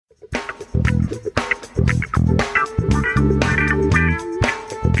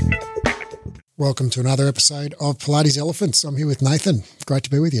Welcome to another episode of Pilates Elephants. I'm here with Nathan. Great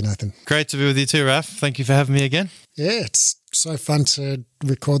to be with you, Nathan. Great to be with you too, Raph. Thank you for having me again. Yeah, it's so fun to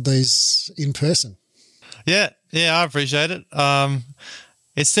record these in person. Yeah, I appreciate it.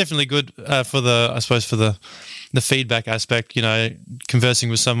 It's definitely good for the feedback aspect, conversing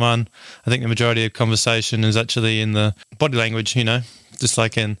with someone. I think the majority of conversation is actually in the body language, just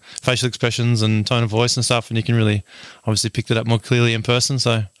like in facial expressions and tone of voice and stuff, and you can really obviously pick that up more clearly in person.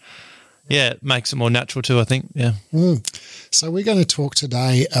 So, yeah, it makes it more natural too, I think, yeah. So we're going to talk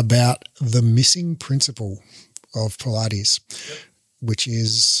today about the missing principle of Pilates, which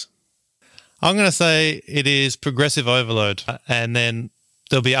is... I'm going to say it is progressive overload, and then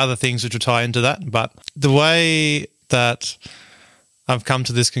there'll be other things which will tie into that. But the way that I've come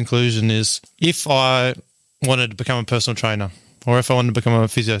to this conclusion is if I wanted to become a personal trainer or if I wanted to become a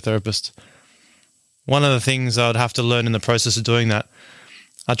physiotherapist, one of the things I'd have to learn in the process of doing that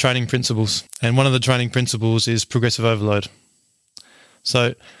are training principles. And one of the training principles is progressive overload.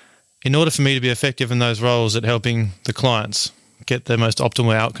 So in order for me to be effective in those roles at helping the clients get their most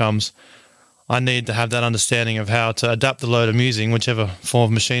optimal outcomes, I need to have that understanding of how to adapt the load I'm using, whichever form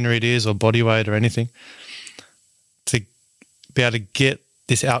of machinery it is or body weight or anything, to be able to get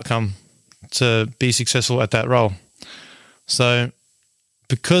this outcome to be successful at that role. So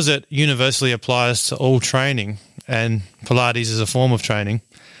because it universally applies to all training and Pilates is a form of training,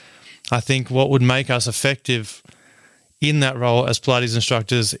 I think what would make us effective in that role as Pilates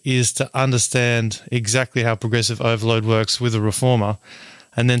instructors is to understand exactly how progressive overload works with a reformer,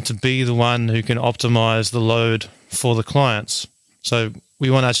 and then to be the one who can optimize the load for the clients. So we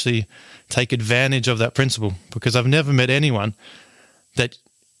want to actually take advantage of that principle, because I've never met anyone that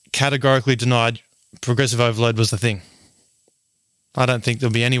categorically denied progressive overload was the thing. I don't think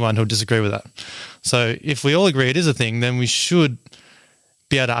there'll be anyone who'll disagree with that. So if we all agree it is a thing, then we should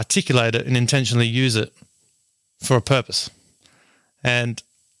be able to articulate it and intentionally use it for a purpose. And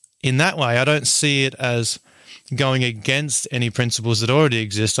in that way, I don't see it as going against any principles that already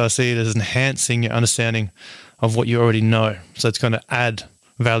exist. I see it as enhancing your understanding of what you already know. So it's going to add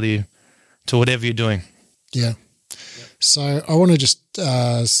value to whatever you're doing. Yeah. So I want to just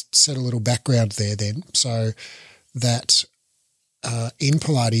set a little background there then. So that in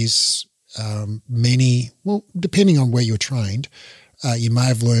Pilates, depending on where you're trained, you may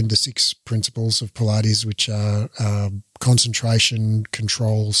have learned the 6 principles of Pilates, which are concentration,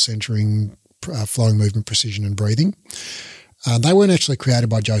 control, centering, flowing movement, precision, and breathing. They weren't actually created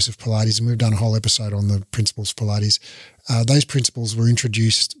by Joseph Pilates, and we've done a whole episode on the principles of Pilates. Those principles were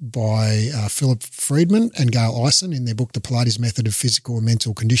introduced by Philip Friedman and Gail Eisen in their book, The Pilates Method of Physical and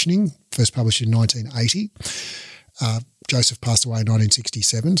Mental Conditioning, first published in 1980. Joseph passed away in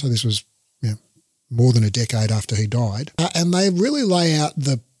 1967, so this was more than a decade after he died. And they really lay out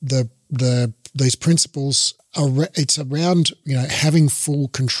these principles. It's around having full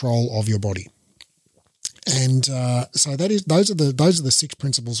control of your body, and so those are the 6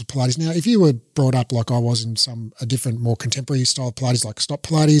 principles of Pilates. Now, if you were brought up like I was in a different, more contemporary style of Pilates, like Stop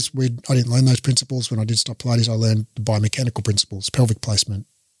Pilates, I didn't learn those principles. When I did Stop Pilates, I learned the biomechanical principles, pelvic placement,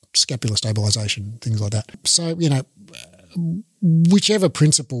 scapular stabilization, things like that. So whichever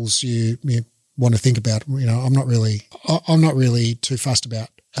principles you want to think about, I'm not really too fussed about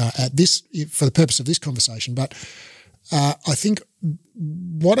at this for the purpose of this conversation. But I think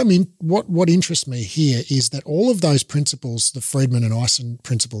what interests me here is that all of those principles, the Friedman and Eisen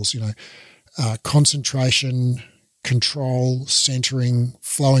principles, concentration, control, centering,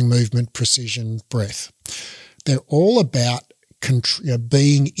 flowing movement, precision, breath, they're all about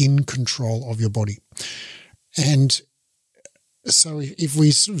being in control of your body. And so if we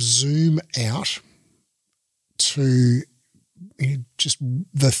sort of zoom out to just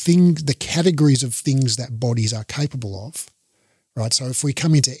the categories of things that bodies are capable of, right? So if we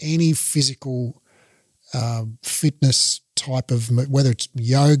come into any physical fitness type of, whether it's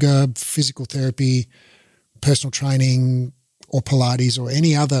yoga, physical therapy, personal training, or Pilates, or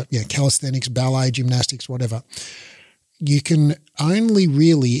any other, calisthenics, ballet, gymnastics, whatever, you can only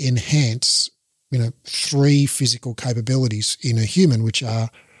really enhance 3 physical capabilities in a human, which are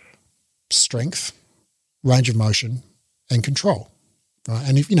strength, range of motion, and control. Right?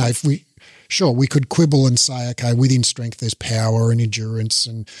 And we could quibble and say, okay, within strength there's power and endurance,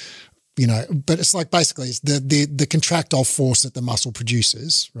 and but it's like basically it's the contractile force that the muscle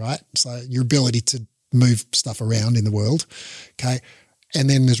produces, right? So your ability to move stuff around in the world, okay. And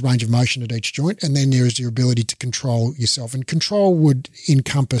then there's range of motion at each joint, and then there is your ability to control yourself. And control would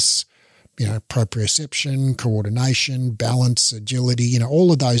encompass proprioception, coordination, balance, agility,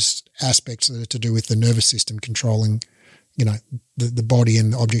 all of those aspects that are to do with the nervous system controlling the body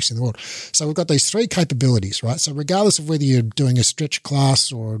and the objects in the world. So we've got these three capabilities, right? So regardless of whether you're doing a stretch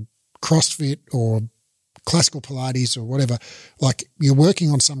class or CrossFit or classical Pilates or whatever, like you're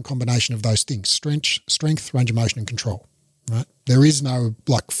working on some combination of those things: strength, range of motion, and control. Right? There is no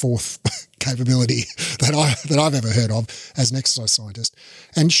like fourth capability that I've ever heard of as an exercise scientist.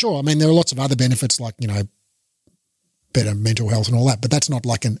 And sure, I mean, there are lots of other benefits like, better mental health and all that, but that's not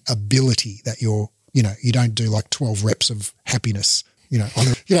like an ability that you don't do like 12 reps of happiness,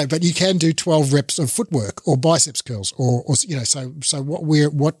 but you can do 12 reps of footwork or biceps curls or so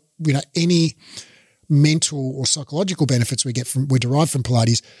any mental or psychological benefits we derive from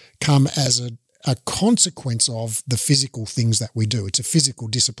Pilates come as a consequence of the physical things that we do. It's a physical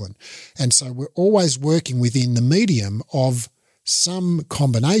discipline. And so we're always working within the medium of some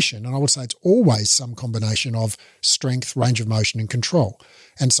combination, and I would say it's always some combination of strength, range of motion, and control.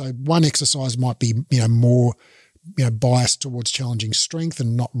 And so one exercise might be, more, biased towards challenging strength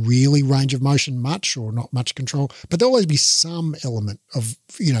and not really range of motion much or not much control, but there'll always be some element of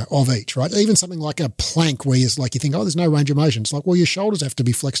each, right? Even something like a plank where you think, oh, there's no range of motion. It's like, well, your shoulders have to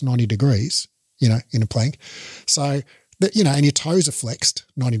be flexed 90 degrees, in a plank. So, and your toes are flexed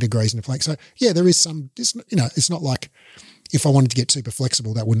 90 degrees in a plank. So, yeah, there is some, it's not like if I wanted to get super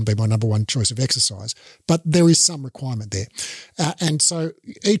flexible, that wouldn't be my number one choice of exercise, but there is some requirement there. And so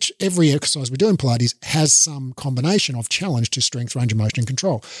every exercise we do in Pilates has some combination of challenge to strength, range of motion, and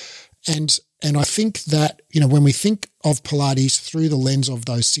control. And I think that, when we think of Pilates through the lens of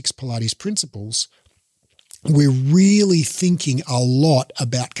those 6 Pilates principles, we're really thinking a lot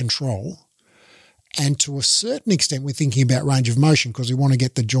about control. And to a certain extent, we're thinking about range of motion because we want to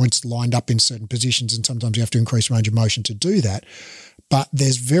get the joints lined up in certain positions, and sometimes you have to increase range of motion to do that. But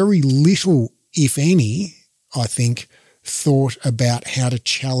there's very little, if any, I think, thought about how to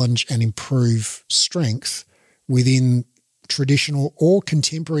challenge and improve strength within traditional or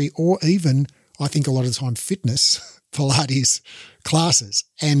contemporary or even, I think a lot of the time, fitness Pilates classes.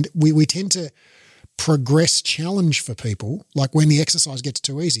 And we tend to progress challenge for people, like when the exercise gets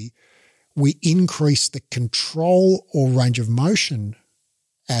too easy, we increase the control or range of motion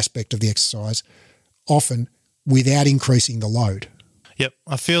aspect of the exercise, often without increasing the load. Yep.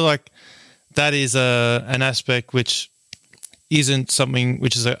 I feel like that is an aspect which isn't something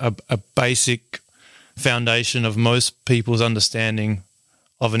which is a basic foundation of most people's understanding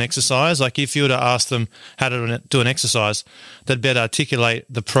of an exercise. Like if you were to ask them how to do an exercise, they'd be able to articulate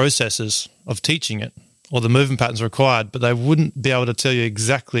the processes of teaching it or the movement patterns required, but they wouldn't be able to tell you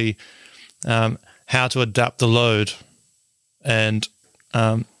exactly how to adapt the load and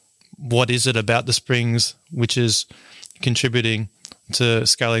what is it about the springs which is contributing to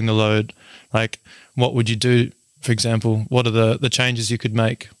scaling the load. Like what would you do, for example? What are the changes you could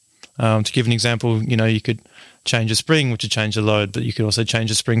make? To give an example, you could change a spring, which would change the load, but you could also change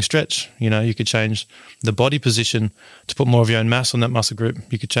a spring stretch. You could change the body position to put more of your own mass on that muscle group.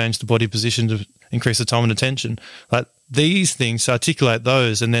 You could change the body position to increase the time and attention. Like these things, to articulate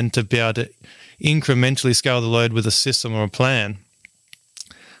those and then to be able to incrementally scale the load with a system or a plan,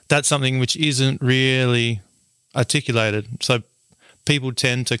 that's something which isn't really articulated. So people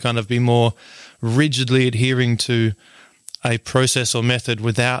tend to kind of be more rigidly adhering to a process or method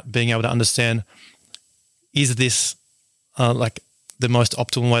without being able to understand, is this like the most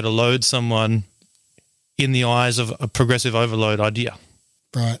optimal way to load someone in the eyes of a progressive overload idea?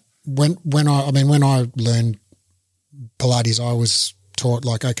 Right. When I learned Pilates, I was taught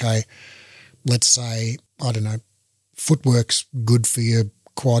like, okay, let's say, I don't know, footwork's good for your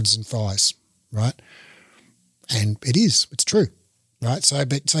quads and thighs, right? And it's true, right?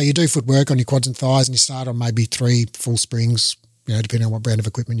 So you do footwork on your quads and thighs and you start on maybe 3 full springs, depending on what brand of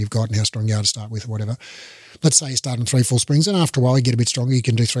equipment you've got and how strong you are to start with or whatever. Let's say you start on 3 full springs, and after a while you get a bit stronger, you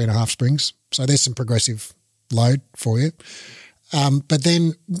can do 3.5 springs. So there's some progressive load for you. But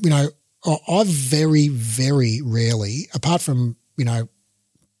then, I very, very rarely, apart from,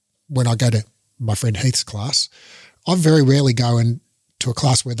 when I go to my friend Heath's class, I very rarely go to a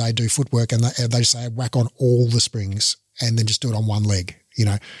class where they do footwork and they say whack on all the springs and then just do it on one leg.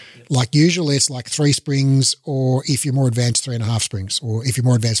 Like usually it's like 3 springs, or if you're more advanced, 3.5 springs, or if you're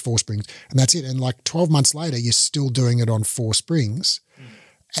more advanced, 4 springs, and that's it. And like 12 months later, you're still doing it on 4 springs,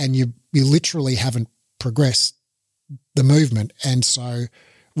 and you literally haven't progressed the movement. And so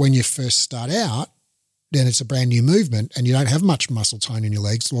when you first start out, then it's a brand new movement and you don't have much muscle tone in your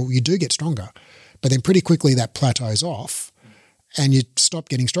legs. Well, you do get stronger, but then pretty quickly that plateaus off and you stop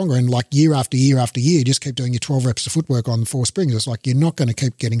getting stronger. And like year after year after year, you just keep doing your 12 reps of footwork on 4 springs. It's like you're not going to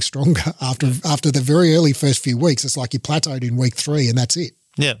keep getting stronger after the very early first few weeks. It's like you plateaued in week 3 and that's it.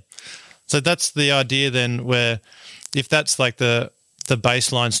 Yeah. So that's the idea then, where if that's like the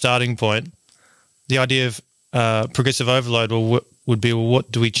baseline starting point, the idea of progressive overload would be, well,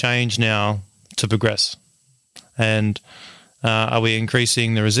 what do we change now to progress? And are we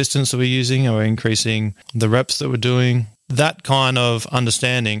increasing the resistance that we're using? Are we increasing the reps that we're doing? That kind of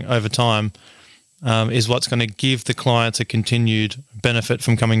understanding over time is what's going to give the clients a continued benefit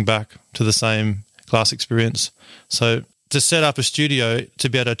from coming back to the same class experience. So to set up a studio to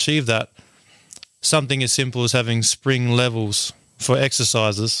be able to achieve that, something as simple as having spring levels for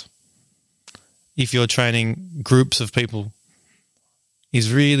exercises, if you're training groups of people,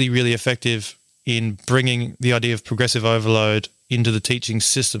 is really, really effective in bringing the idea of progressive overload into the teaching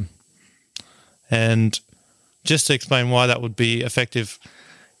system. And just to explain why that would be effective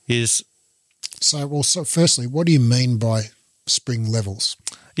is... So firstly, what do you mean by spring levels?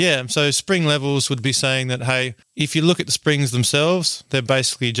 Yeah, so spring levels would be saying that, hey, if you look at the springs themselves, they're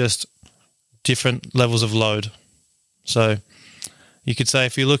basically just different levels of load. So you could say,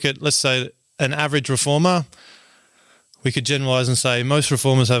 if you look at, let's say, an average reformer, we could generalize and say most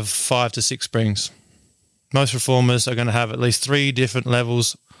reformers have 5 to 6 springs. Most reformers are going to have at least 3 different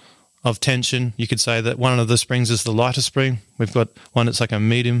levels of tension. You could say that one of the springs is the lighter spring. We've got one that's like a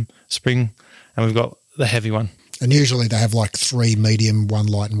medium spring, and we've got the heavy one. And usually they have like 3 medium, 1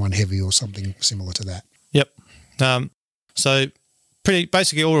 light and 1 heavy, or something similar to that. Yep. So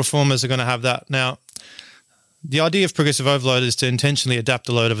basically all reformers are going to have that. Now, the idea of progressive overload is to intentionally adapt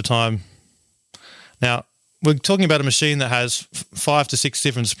the load over time. Now, we're talking about a machine that has 5 to 6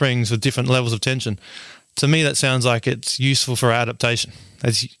 different springs with different levels of tension. To me, that sounds like it's useful for adaptation.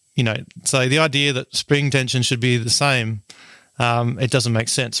 As you know, so the idea that spring tension should be the same, it doesn't make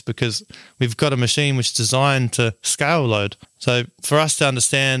sense, because we've got a machine which is designed to scale load. So for us to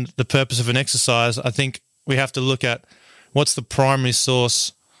understand the purpose of an exercise, I think we have to look at what's the primary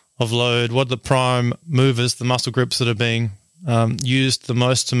source of load, what are the prime movers, the muscle groups that are being used the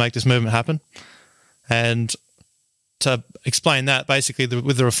most to make this movement happen. And to explain that, basically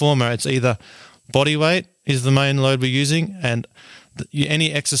with the reformer, it's either body weight is the main load we're using, and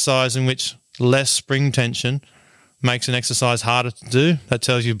any exercise in which less spring tension makes an exercise harder to do, that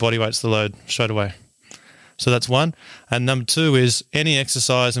tells you body weight's the load straight away. So that's one. And number 2 is any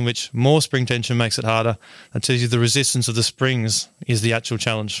exercise in which more spring tension makes it harder, that tells you the resistance of the springs is the actual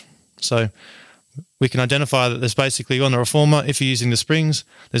challenge. So we can identify that there's basically, on the reformer, if you're using the springs,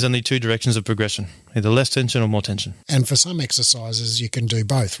 there's only 2 directions of progression, either less tension or more tension. And for some exercises, you can do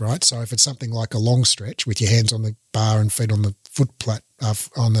both, right? So if it's something like a long stretch with your hands on the bar and feet on the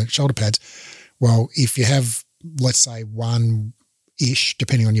on the shoulder pads, well, if you have, let's say, 1-ish,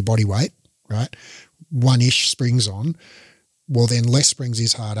 depending on your body weight, right, 1-ish springs on, well, then less springs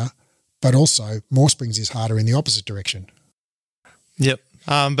is harder, but also more springs is harder in the opposite direction. Yep.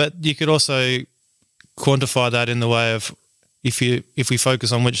 But you could also quantify that in the way of if we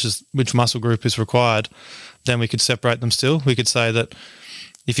focus on which muscle group is required, then we could separate them still. We could say that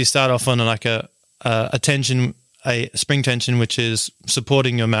if you start off on like a spring tension which is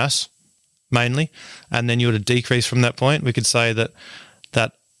supporting your mass mainly, and then you were to decrease from that point, we could say that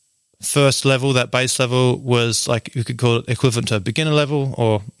first level, that base level, was like, you could call it equivalent to a beginner level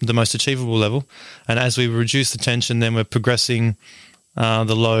or the most achievable level. And as we reduce the tension, then we're progressing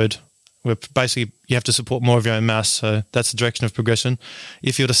the load. We're basically, you have to support more of your own mass. So that's the direction of progression.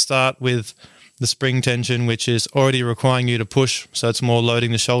 If you were to start with the spring tension, which is already requiring you to push, so it's more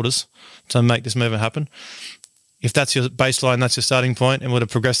loading the shoulders to make this movement happen. If that's your baseline, that's your starting point, and we're to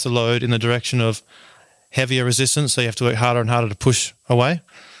progress the load in the direction of heavier resistance, so you have to work harder and harder to push away.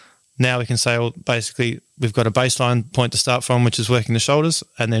 Now we can say, well, basically, we've got a baseline point to start from, which is working the shoulders,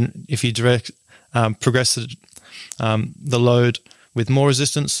 and then if you progress the load with more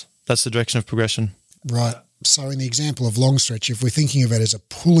resistance, that's the direction of progression. Right. So in the example of long stretch, if we're thinking of it as a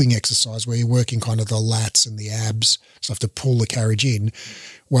pulling exercise where you're working kind of the lats and the abs, so have to pull the carriage in,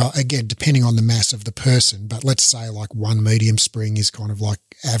 well, again, depending on the mass of the person, but let's say like 1 medium spring is kind of like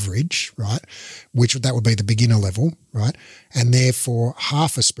average, right, which that would be the beginner level, right, and therefore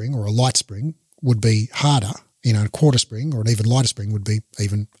half a spring or a light spring would be harder, a quarter spring or an even lighter spring would be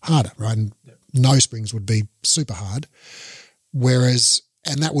even harder, right, and no springs would be super hard,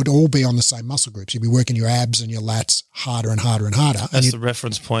 and that would all be on the same muscle groups. You'd be working your abs and your lats harder and harder and harder. That's the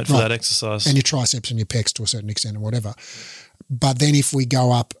reference point for that exercise. And your triceps and your pecs to a certain extent or whatever. But then if we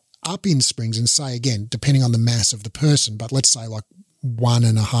go up in springs and say, again, depending on the mass of the person, but let's say like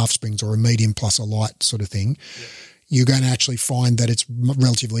 1.5 springs or a medium plus a light sort of thing, you're going to actually find that it's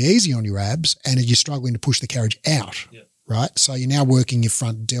relatively easy on your abs and you're struggling to push the carriage out, right? So you're now working your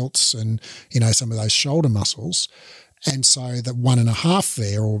front delts and, some of those shoulder muscles. And so that 1.5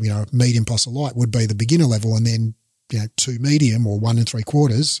 there, or, medium plus a light would be the beginner level. And then 2 medium or 1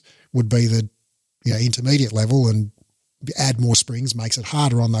 3/4 would be the intermediate level, and add more springs makes it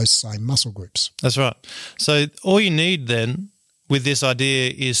harder on those same muscle groups. That's right. So all you need then with this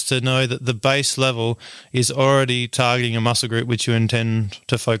idea is to know that the base level is already targeting a muscle group which you intend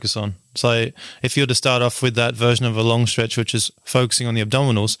to focus on. So if you were to start off with that version of a long stretch, which is focusing on the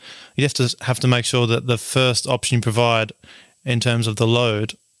abdominals, you have to make sure that the first option you provide in terms of the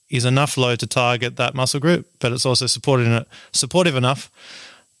load is enough load to target that muscle group, but it's also supportive enough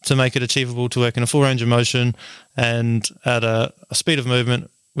to make it achievable to work in a full range of motion and at a speed of movement,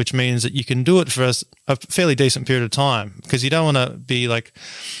 which means that you can do it for a fairly decent period of time, because you don't want to be like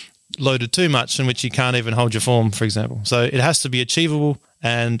loaded too much in which you can't even hold your form, for example. So it has to be achievable,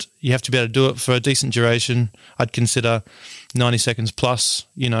 and you have to be able to do it for a decent duration. I'd consider 90 seconds plus,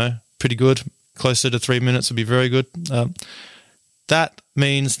 pretty good. Closer to 3 minutes would be very good. That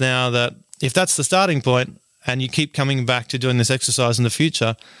means now that if that's the starting point and you keep coming back to doing this exercise in the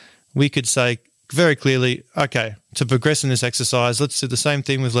future, we could say very clearly, okay, to progress in this exercise, let's do the same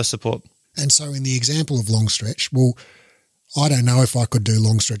thing with less support. And so in the example of long stretch, well, I don't know if I could do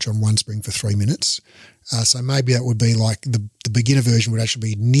long stretch on one spring for 3 minutes. So maybe that would be like the beginner version would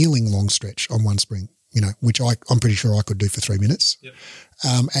actually be kneeling long stretch on one spring, which I'm pretty sure I could do for 3 minutes. Yep.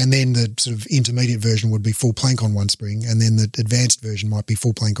 And then the sort of intermediate version would be full plank on one spring, and then the advanced version might be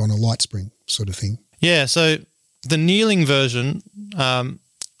full plank on a light spring sort of thing. Yeah, so the kneeling version,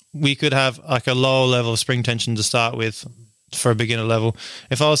 we could have like a lower level of spring tension to start with for a beginner level.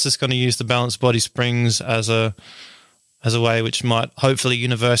 If I was just going to use the balanced body springs as a way which might hopefully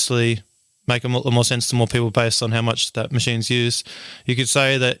universally make a lot more sense to more people based on how much that machine's used, you could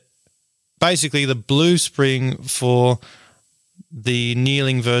say that basically the blue spring for the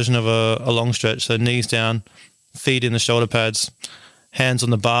kneeling version of a long stretch, so knees down, feet in the shoulder pads, hands on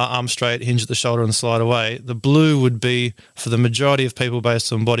the bar, arms straight, hinge at the shoulder and slide away. The blue would be, for the majority of people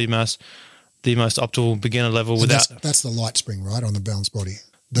based on body mass, the most optimal beginner level. So that's the light spring, right, on the balanced body?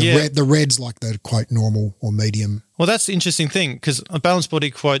 The red's like the, quote, normal or medium. Well, that's the interesting thing, because a balanced body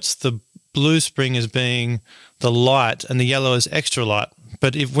quotes the blue spring as being the light and the yellow as extra light.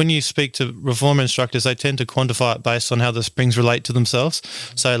 But when you speak to reformer instructors, they tend to quantify it based on how the springs relate to themselves.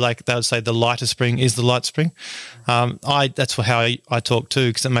 So like they would say the lighter spring is the light spring. That's how I talk too,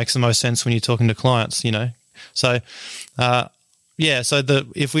 because it makes the most sense when you're talking to clients, So,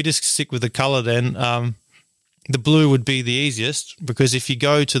 if we just stick with the color then, the blue would be the easiest, because if you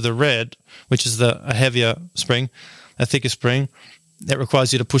go to the red, which is a heavier spring, a thicker spring, that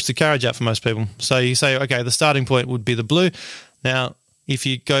requires you to push the carriage out for most people. So you say, okay, the starting point would be the blue. Now, if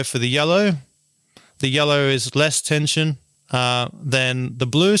you go for the yellow is less tension than the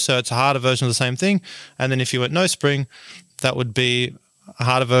blue, so it's a harder version of the same thing. And then if you went no spring, that would be a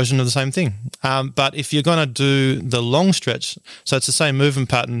harder version of the same thing. But if you're going to do the long stretch, so it's the same movement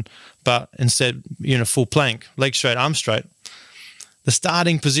pattern, but instead, full plank, leg straight, arm straight, the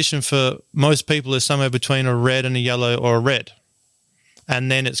starting position for most people is somewhere between a red and a yellow or a red.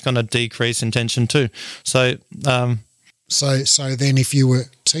 And then it's going to decrease in tension too. So then if you were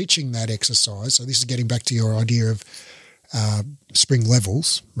teaching that exercise, so this is getting back to your idea of spring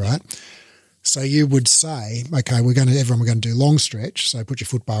levels, right? So you would say, okay, we're going to do long stretch. So put your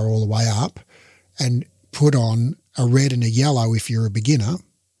foot bar all the way up and put on a red and a yellow if you're a beginner,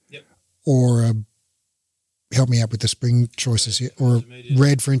 yep, or help me out with the spring choices here, or a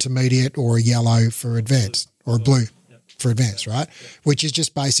red for intermediate, or a yellow for advanced, or a blue for advanced, right? Yep. Which is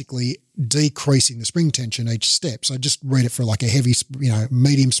just basically decreasing the spring tension each step. So just read it for like a heavy,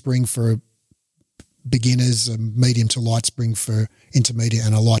 medium spring for beginners, a medium to light spring for intermediate,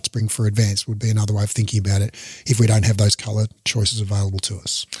 and a light spring for advanced would be another way of thinking about it if we don't have those colour choices available to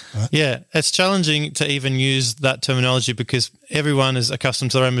us. Right? Yeah, it's challenging to even use that terminology because everyone is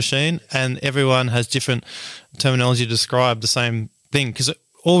accustomed to their own machine and everyone has different terminology to describe the same thing, because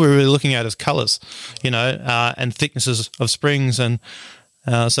all we're really looking at is colours, and thicknesses of springs. And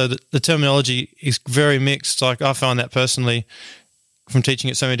so the terminology is very mixed. Like I find that personally from teaching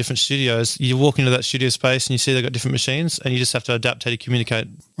at so many different studios, you walk into that studio space and you see they've got different machines and you just have to adapt how you communicate.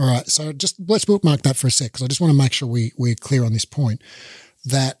 All right. So just let's bookmark that for a sec, because I just want to make sure we're clear on this point.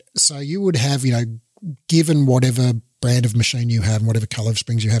 So you would have, given whatever brand of machine you have and whatever colour of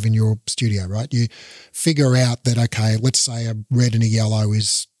springs you have in your studio, right? You figure out that, okay, let's say a red and a yellow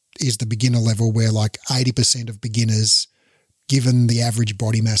is the beginner level, where like 80% of beginners, given the average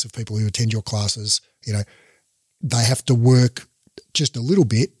body mass of people who attend your classes, they have to work just a little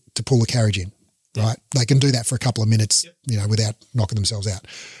bit to pull the carriage in, right? They can do that for a couple of minutes, without knocking themselves out,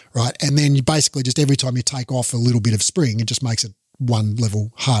 right? And then you basically just every time you take off a little bit of spring, it just makes it one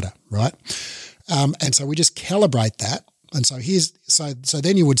level harder, right? And so we just calibrate that. And so so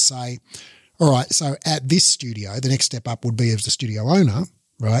then you would say, all right, so at this studio, the next step up would be as the studio owner,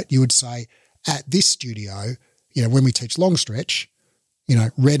 right? You would say at this studio, when we teach long stretch,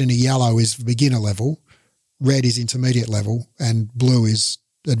 red and a yellow is beginner level, red is intermediate level, and blue is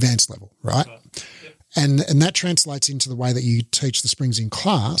advanced level, right? Yep. And that translates into the way that you teach the springs in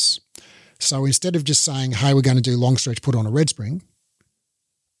class. So instead of just saying, hey, we're going to do long stretch, put on a red spring,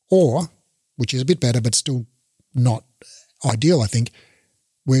 or, which is a bit better but still not ideal, I think,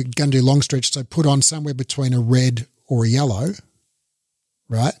 we're going to do long stretch, so put on somewhere between a red or a yellow,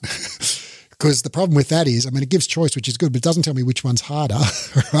 right? Because the problem with that is, it gives choice, which is good, but it doesn't tell me which one's harder,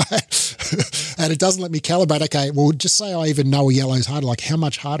 right? And it doesn't let me calibrate, okay, well, just say I even know a yellow is harder, like how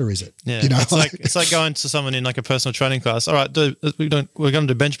much harder is it? Yeah, it's like going to someone in like a personal training class. All right, we're going to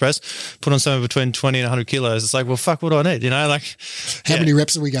do bench press, put on somewhere between 20 and 100 kilos. It's like, well, fuck, what do I need? How many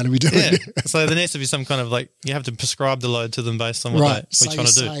reps are we going to be doing? Yeah. So there needs to be some kind of you have to prescribe the load to them based on what they're trying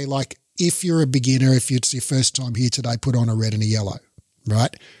to do. Say, like, if you're a beginner, if it's your first time here today, put on a red and a yellow,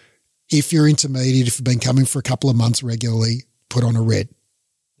 right? If you're intermediate, if you've been coming for a couple of months regularly, put on a red,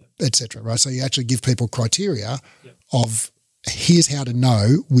 etc. Right? So you actually give people criteria of here's how to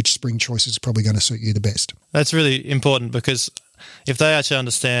know which spring choice is probably going to suit you the best. That's really important, because if they actually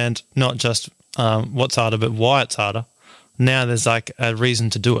understand not just what's harder, but why it's harder, now there's like a reason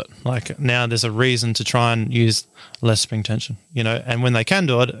to do it. Like now there's a reason to try and use less spring tension, and when they can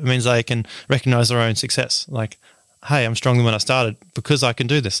do it, it means they can recognize their own success. Like, hey, I'm stronger than when I started because I can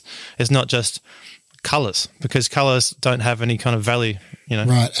do this. It's not just colours, because colours don't have any kind of value,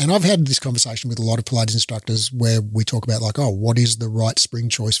 Right. And I've had this conversation with a lot of Pilates instructors where we talk about like, what is the right spring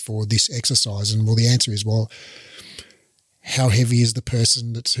choice for this exercise? And the answer is, how heavy is the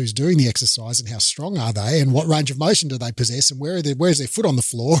person who's doing the exercise, and how strong are they, and what range of motion do they possess, and where's their foot on the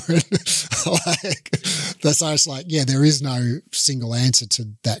floor? So it's like, there is no single answer to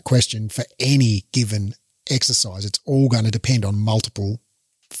that question for any given exercise. It's all going to depend on multiple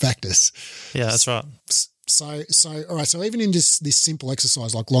factors. Yeah, that's right. So all right, so even in this simple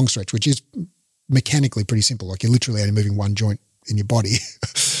exercise like long stretch, which is mechanically pretty simple, like you're literally only moving one joint in your body.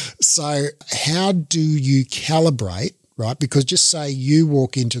 So how do you calibrate, right? Because just say you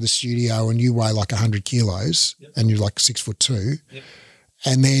walk into the studio and you weigh like 100 kilos and you're like 6'2",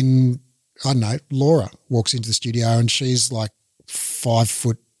 and then, I don't know, Laura walks into the studio and she's like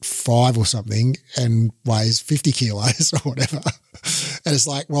 5'5" or something and weighs 50 kilos or whatever. And it's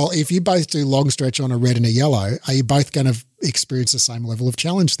like, well, if you both do long stretch on a red and a yellow, are you both going to experience the same level of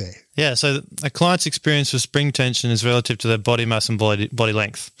challenge there? Yeah, so a client's experience with spring tension is relative to their body mass and body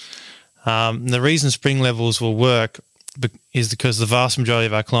length. The reason spring levels will work is because the vast majority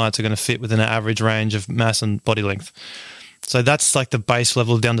of our clients are going to fit within an average range of mass and body length. So that's like the base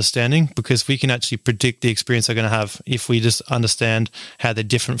level of the understanding, because we can actually predict the experience they're going to have if we just understand how they're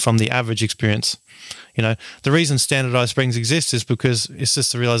different from the average experience. The reason standardized springs exist is because it's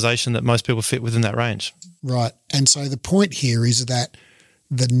just the realization that most people fit within that range. Right. And so the point here is that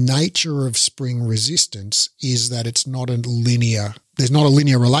the nature of spring resistance is that it's not a linear, there's not a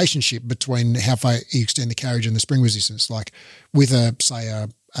linear relationship between how far you extend the carriage and the spring resistance. Like with a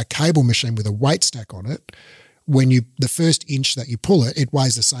cable machine with a weight stack on it, when the first inch that you pull it, it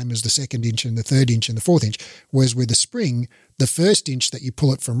weighs the same as the second inch and the third inch and the fourth inch. Whereas with a spring, the first inch that you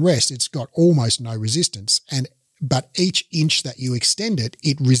pull it from rest, it's got almost no resistance. But each inch that you extend it,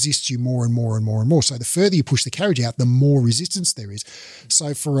 it resists you more and more and more and more. So the further you push the carriage out, the more resistance there is.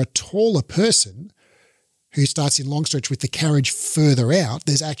 So for a taller person who starts in long stretch with the carriage further out,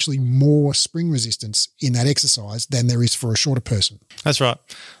 there's actually more spring resistance in that exercise than there is for a shorter person. That's right.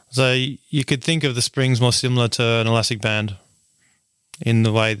 So you could think of the springs more similar to an elastic band in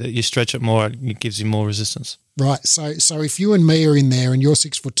the way that you stretch it more, it gives you more resistance. Right. So if you and me are in there and you're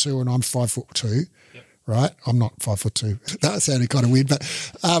 6'2" and I'm 5'2", right? I'm not 5'2". That sounded kind of weird, but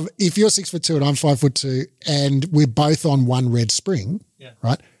if you're 6'2" and I'm 5'2", and we're both on one red spring,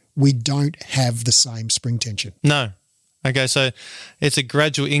 right? We don't have the same spring tension. No. Okay, so it's a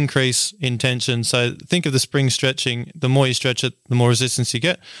gradual increase in tension. So think of the spring stretching. The more you stretch it, the more resistance you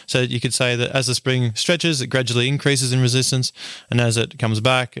get. So you could say that as the spring stretches, it gradually increases in resistance, and as it comes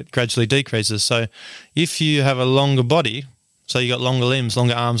back, it gradually decreases. So if you have a longer body, so you got longer limbs,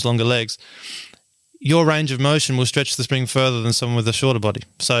 longer arms, longer legs, your range of motion will stretch the spring further than someone with a shorter body.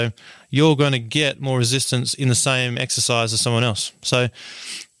 So you're going to get more resistance in the same exercise as someone else. So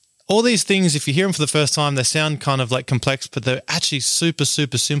all these things, if you hear them for the first time, they sound kind of like complex, but they're actually super,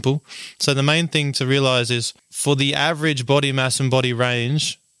 super simple. So the main thing to realize is for the average body mass and body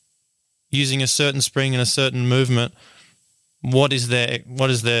range, using a certain spring and a certain movement what is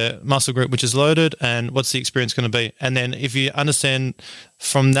their muscle group which is loaded, and what's the experience going to be. And then if you understand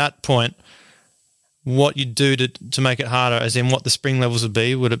from that point what you do to make it harder, as in what the spring levels would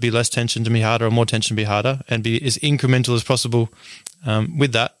be it be less tension to be harder or more tension to be harder, and be as incremental as possible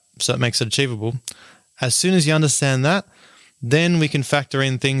with that, so it makes it achievable. As soon as you understand that, then we can factor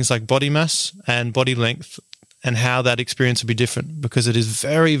in things like body mass and body length and how that experience will be different, because it is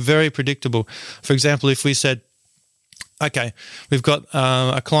very, very predictable. For example, if we said, okay, we've got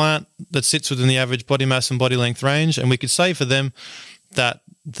a client that sits within the average body mass and body length range, and we could say for them that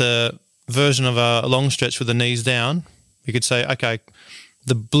the version of a long stretch with the knees down, we could say, okay,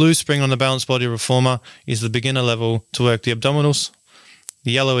 the blue spring on the balanced body reformer is the beginner level to work the abdominals,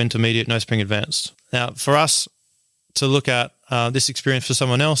 the yellow intermediate, no spring advanced. Now, for us to look at this experience for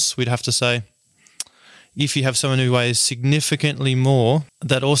someone else, we'd have to say, if you have someone who weighs significantly more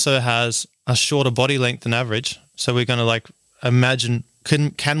that also has a shorter body length than average, so we're going to imagine,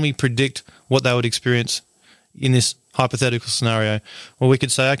 can we predict what they would experience in this hypothetical scenario? Well, we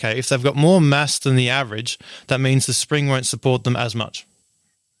could say, okay, if they've got more mass than the average, that means the spring won't support them as much.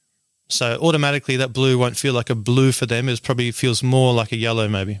 So automatically that blue won't feel like a blue for them. It probably feels more like a yellow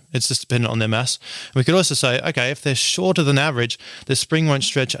maybe. It's just dependent on their mass. And we could also say, okay, if they're shorter than average, the spring won't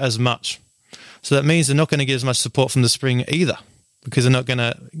stretch as much. So that means they're not going to get as much support from the spring either, because they're not going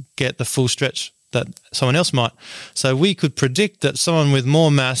to get the full stretch that someone else might. So we could predict that someone with more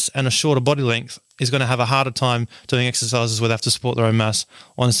mass and a shorter body length is going to have a harder time doing exercises where they have to support their own mass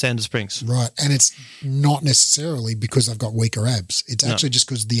on standard springs. Right. And it's not necessarily because they've got weaker abs. It's actually just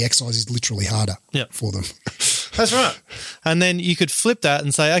because the exercise is literally harder for them. That's right. And then you could flip that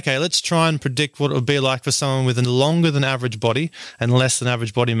and say, okay, let's try and predict what it would be like for someone with a longer than average body and less than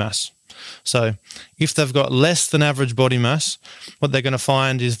average body mass. So if they've got less than average body mass, what they're going to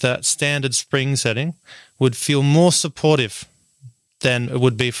find is that standard spring setting would feel more supportive than it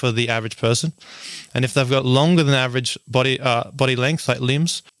would be for the average person. And if they've got longer than average body length, like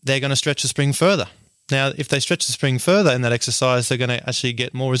limbs, they're going to stretch the spring further. Now, if they stretch the spring further in that exercise, they're going to actually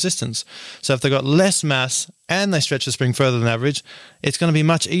get more resistance. So if they've got less mass and they stretch the spring further than average, it's going to be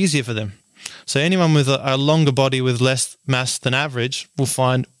much easier for them. So anyone with a longer body with less mass than average will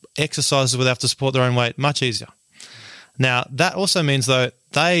find exercises where they have to support their own weight much easier. Now, that also means, though,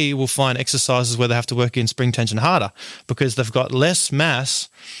 they will find exercises where they have to work in spring tension harder because they've got less mass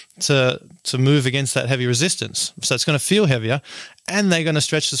to move against that heavy resistance. So it's going to feel heavier, and they're going to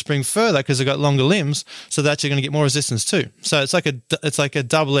stretch the spring further because they've got longer limbs, so they're actually going to get more resistance too. So it's like a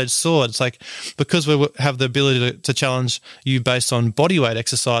double-edged sword. It's like, because we have the ability to challenge you based on body weight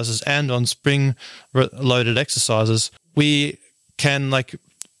exercises and on spring-loaded exercises, we can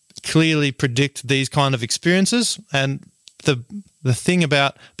clearly predict these kind of experiences. And the thing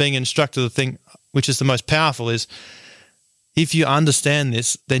about being an instructor, the thing which is the most powerful, is if you understand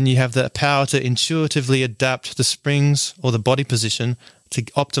this, then you have the power to intuitively adapt the springs or the body position to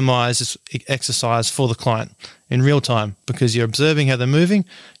optimize this exercise for the client in real time, because you're observing how they're moving.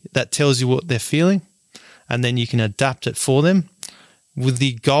 That tells you what they're feeling, and then you can adapt it for them with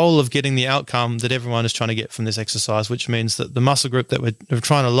the goal of getting the outcome that everyone is trying to get from this exercise, which means that the muscle group that we're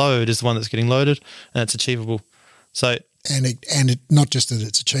trying to load is the one that's getting loaded, and it's achievable. So, and it not just that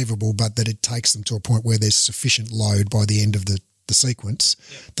it's achievable, but that it takes them to a point where there's sufficient load by the end of the sequence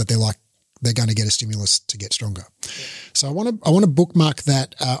that they're going to get a stimulus to get stronger. So I want to bookmark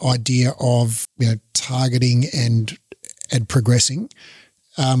that idea of targeting and progressing.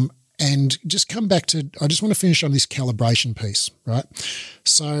 And just come back to, I just want to finish on this calibration piece, right?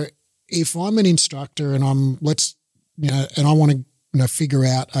 So if I'm an instructor and and I want to, figure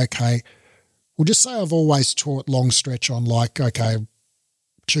out, okay, we'll just say I've always taught long stretch on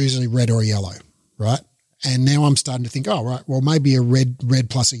choose a red or a yellow, right? And now I'm starting to think, oh, right, well, maybe a red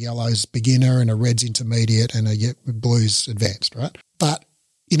plus a yellow's beginner and a red's intermediate and a blue's advanced, right? But,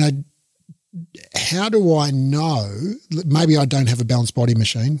 how do I know? Maybe I don't have a balanced body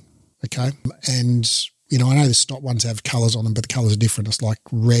machine. Okay. And, I know the stock ones have colours on them, but the colours are different. It's like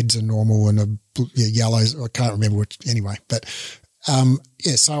reds are normal and yellows, I can't remember which anyway. But,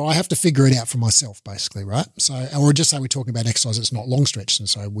 so I have to figure it out for myself basically, right? So, or just say we're talking about exercise that's not long stretch, and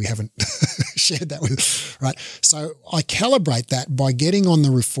so we haven't shared that with, right? So I calibrate that by getting on the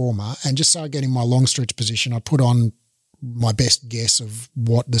reformer, and just so I get in my long stretch position, I put on my best guess of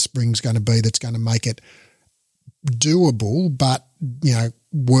what the spring's going to be that's going to make it doable, but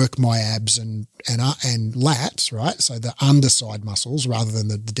work my abs and lats, right? So the underside muscles rather than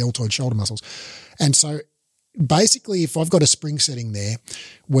the deltoid shoulder muscles. And so basically, if I've got a spring setting there,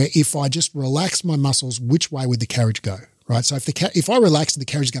 where if I just relax my muscles, which way would the carriage go, right? So if I relax, the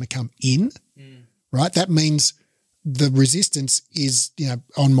carriage is going to come in, right? That means the resistance is,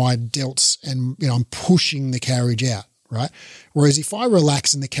 on my delts and, I'm pushing the carriage out, right? Whereas if I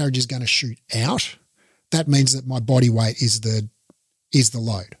relax and the carriage is going to shoot out, that means that my body weight is the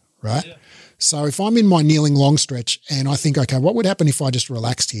load, right? Yeah. So if I'm in my kneeling long stretch and I think, okay, what would happen if I just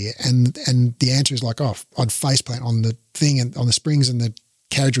relaxed here? And the answer is like, I'd faceplant on the thing and on the springs and the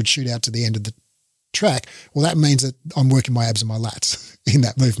carriage would shoot out to the end of the track. Well, that means that I'm working my abs and my lats in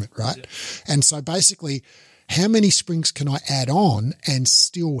that movement, right? Yeah. And so basically, how many springs can I add on and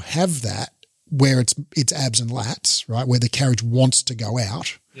still have that where it's abs and lats, right? Where the carriage wants to go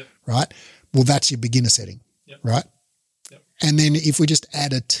out, yep. Right? Well, that's your beginner setting, yep. Right? And then if we just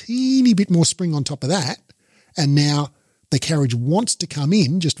add a teeny bit more spring on top of that, and now the carriage wants to come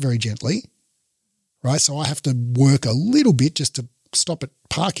in just very gently, right? So I have to work a little bit just to stop it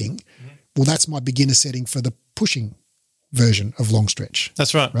parking. Mm-hmm. Well, that's my beginner setting for the pushing version of long stretch.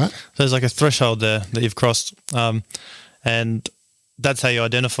 That's right. Right. So there's like a threshold there that you've crossed, and that's how you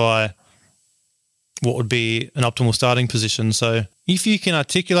identify what would be an optimal starting position. So if you can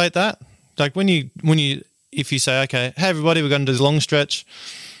articulate that, like if you say, okay, hey everybody, we're going to do this long stretch,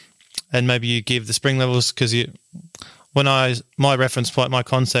 and maybe you give the spring levels, because my reference point, my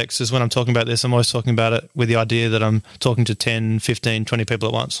context is when I'm talking about this, I'm always talking about it with the idea that I'm talking to 10, 15, 20 people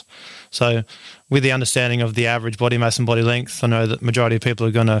at once. So with the understanding of the average body mass and body length, I know that majority of people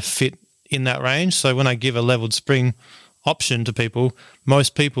are going to fit in that range. So when I give a leveled spring option to people,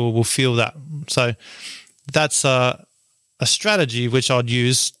 most people will feel that. So that's a strategy which I'd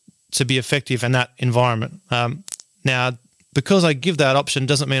use to be effective in that environment. Now, because I give that option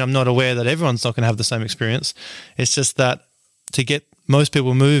doesn't mean I'm not aware that everyone's not going to have the same experience. It's just that to get most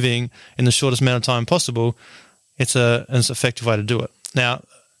people moving in the shortest amount of time possible, it's an effective way to do it. Now,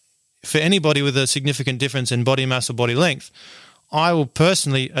 for anybody with a significant difference in body mass or body length, I will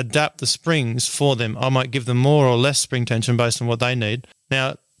personally adapt the springs for them. I might give them more or less spring tension based on what they need.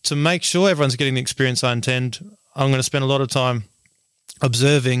 Now, to make sure everyone's getting the experience I intend, I'm going to spend a lot of time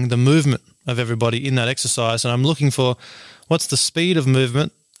observing the movement of everybody in that exercise, and I'm looking for what's the speed of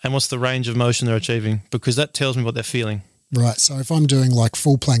movement and what's the range of motion they're achieving, because that tells me what they're feeling. Right. So if I'm doing like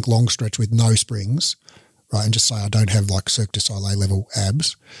full plank long stretch with no springs, right, and just say I don't have like Cirque du Soleil level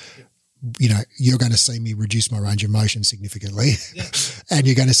abs, you're going to see me reduce my range of motion significantly, yeah. And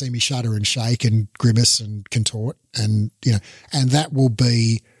you're going to see me shudder and shake and grimace and contort, and and that will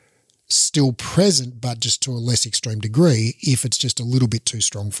be still present, but just to a less extreme degree if it's just a little bit too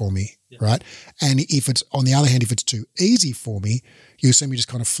strong for me, yeah. Right? And if it's, on the other hand, if it's too easy for me, you'll see me just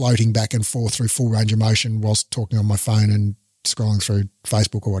kind of floating back and forth through full range of motion whilst talking on my phone and scrolling through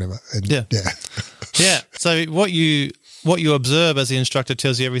Facebook or whatever. And yeah. Yeah. So what you observe as the instructor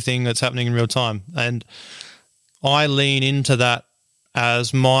tells you everything that's happening in real time. And I lean into that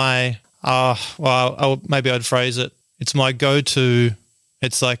as my, maybe I'd phrase it, it's my go-to.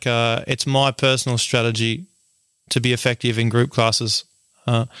 It's like it's my personal strategy to be effective in group classes,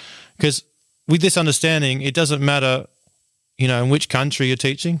 because with this understanding, it doesn't matter, in which country you're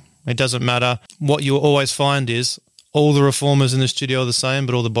teaching. It doesn't matter. What you'll always find is all the reformers in the studio are the same,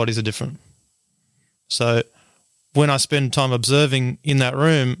 but all the bodies are different. So when I spend time observing in that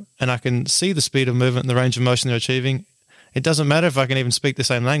room and I can see the speed of movement and the range of motion they're achieving, it doesn't matter if I can even speak the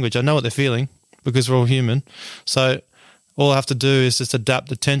same language. I know what they're feeling because we're all human. So all I have to do is just adapt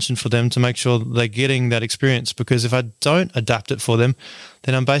the tension for them to make sure they're getting that experience, because if I don't adapt it for them,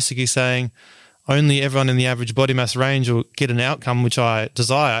 then I'm basically saying only everyone in the average body mass range will get an outcome which I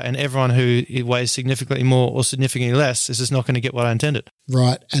desire, and everyone who weighs significantly more or significantly less is just not going to get what I intended.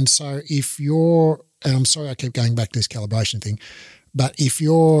 Right. And so if you're, and I'm sorry I keep going back to this calibration thing, but if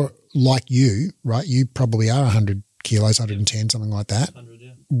you're like you, right, you probably are 100 kilos, 110, something like that, 100,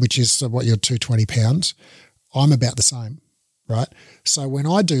 yeah. Which is what, you're 220 pounds. I'm about the same, right? So when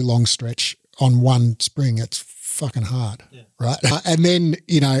I do long stretch on one spring, it's fucking hard, yeah. Right? And then,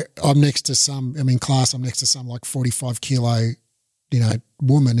 I'm next to some like 45 kilo,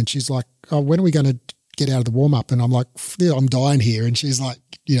 woman, and she's like, oh, when are we going to get out of the warm up? And I'm like, yeah, I'm dying here. And she's like,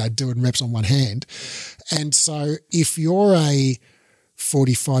 doing reps on one hand. Yeah. And so if you're a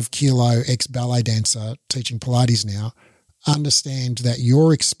 45 kilo ex-ballet dancer teaching Pilates now, understand that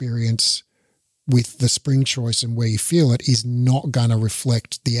your experience with the spring choice and where you feel it is not going to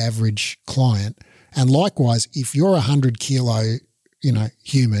reflect the average client. And likewise, if you're 100 kilo,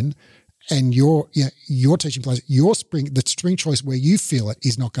 human, and you're teaching Pilates, the spring choice where you feel it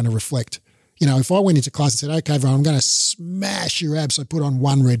is not going to reflect. If I went into class and said, okay, everyone, I'm going to smash your abs, so put on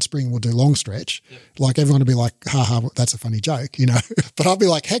one red spring, we'll do long stretch. Yep. Like everyone would be like, haha, that's a funny joke, But I'll be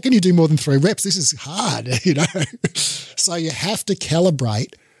like, how can you do more than 3 reps? This is hard, So you have to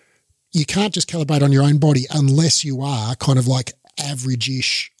calibrate you can't just calibrate on your own body unless you are kind of like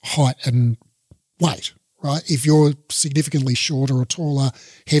average-ish height and weight, right? If you're significantly shorter or taller,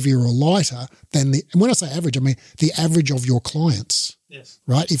 heavier or lighter than and when I say average, I mean the average of your clients, yes,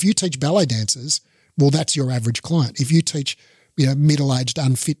 right? If you teach ballet dancers, well, that's your average client. If you teach, middle-aged,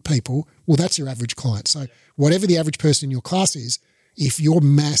 unfit people, well, that's your average client. So whatever the average person in your class is, if your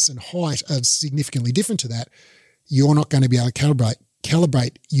mass and height are significantly different to that, you're not going to be able to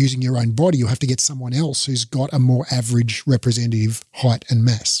calibrate using your own body. You'll have to get someone else who's got a more average representative height and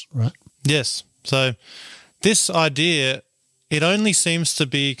mass, right? Yes. So this idea, it only seems to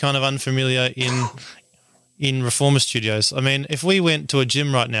be kind of unfamiliar in reformer studios. I mean, if we went to a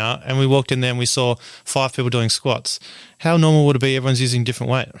gym right now and we walked in there and we saw 5 people doing squats, how normal would it be everyone's using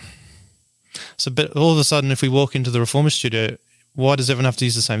different weight? So, but all of a sudden, if we walk into the reformer studio, why does everyone have to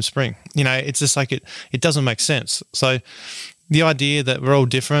use the same spring? It's just like it doesn't make sense. So the idea that we're all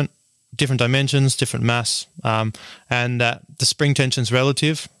different dimensions, different mass, and that the spring tension's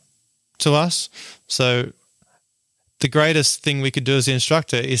relative to us. So the greatest thing we could do as the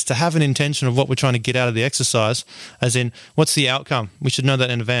instructor is to have an intention of what we're trying to get out of the exercise, as in what's the outcome? We should know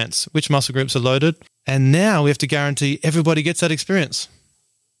that in advance. Which muscle groups are loaded? And now we have to guarantee everybody gets that experience.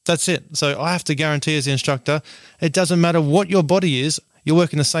 That's it. So I have to guarantee as the instructor, it doesn't matter what your body is, you're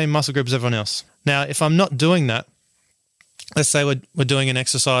working the same muscle group as everyone else. Now, if I'm not doing that, let's say we're doing an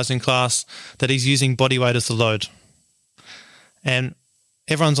exercise in class that is using body weight as the load, and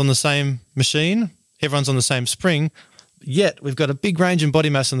everyone's on the same machine, everyone's on the same spring, yet we've got a big range in body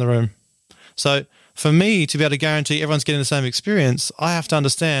mass in the room. So for me to be able to guarantee everyone's getting the same experience, I have to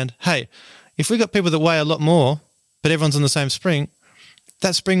understand, hey, if we've got people that weigh a lot more, but everyone's on the same spring,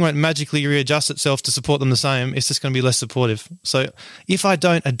 that spring won't magically readjust itself to support them the same. It's just going to be less supportive. So if I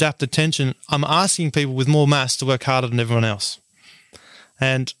don't adapt the tension, I'm asking people with more mass to work harder than everyone else.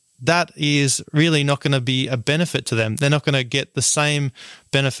 And that is really not going to be a benefit to them. They're not going to get the same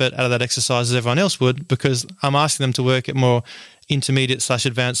benefit out of that exercise as everyone else would, because I'm asking them to work at more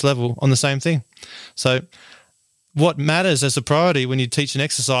intermediate/advanced level on the same thing. So what matters as a priority when you teach an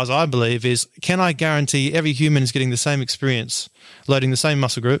exercise, I believe, is can I guarantee every human is getting the same experience, loading the same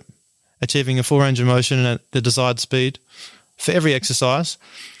muscle group, achieving a full range of motion at the desired speed for every exercise.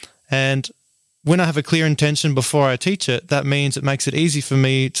 And when I have a clear intention before I teach it, that means it makes it easy for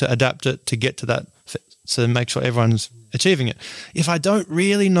me to adapt it to get to that, so make sure everyone's achieving it. If I don't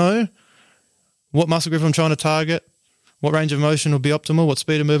really know what muscle group I'm trying to target, what range of motion will be optimal, what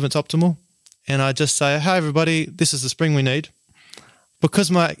speed of movement's optimal, and I just say, hey, everybody, this is the spring we need, because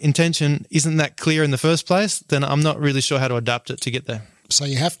my intention isn't that clear in the first place, then I'm not really sure how to adapt it to get there. So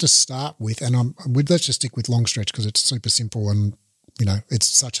you have to start with, and let's just stick with long stretch because it's super simple and, it's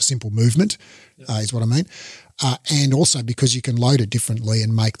such a simple movement, is what I mean. And also because you can load it differently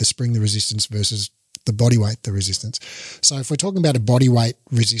and make the spring the resistance versus the body weight the resistance. So if we're talking about a body weight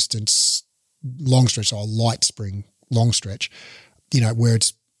resistance long stretch or light spring long stretch, where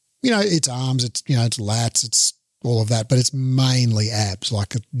it's, it's arms, it's, it's lats, it's all of that, but it's mainly abs.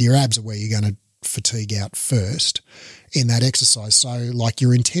 Like your abs are where you're going to fatigue out first in that exercise. So like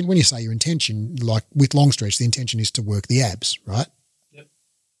when you say your intention, like with long stretch, the intention is to work the abs, right? Yep.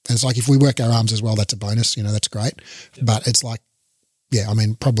 And it's like if we work our arms as well, that's a bonus, that's great. Yep. But it's like,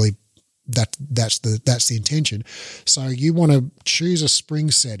 probably that's the intention. So you want to choose a spring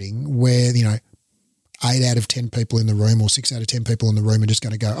setting where, 8 out of 10 people in the room or 6 out of 10 people in the room are just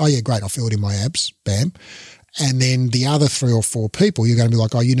going to go, oh, yeah, great, I'll feel it in my abs, bam. And then the other 3 or 4 people, you're going to be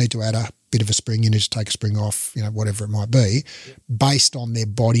like, oh, you need to add a bit of a spring, you need to take a spring off, whatever it might be, based on their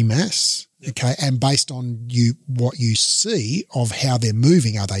body mass, okay, and based on what you see of how they're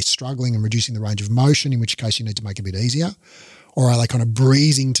moving. Are they struggling and reducing the range of motion, in which case you need to make it a bit easier? Or are they kind of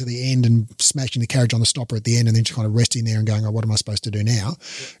breezing to the end and smashing the carriage on the stopper at the end and then just kind of resting there and going, oh, what am I supposed to do now?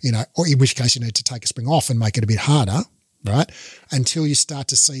 Or in which case you need to take a spring off and make it a bit harder, right? Until you start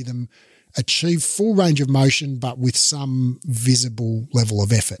to see them achieve full range of motion, but with some visible level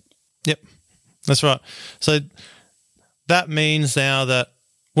of effort. Yep, that's right. So that means now that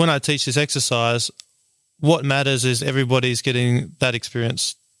when I teach this exercise, what matters is everybody's getting that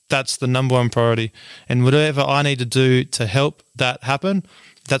experience. That's the number one priority. And whatever I need to do to help that happen,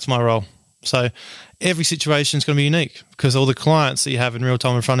 that's my role. So every situation is going to be unique because all the clients that you have in real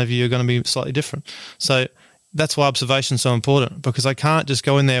time in front of you are going to be slightly different. So that's why observation is so important, because I can't just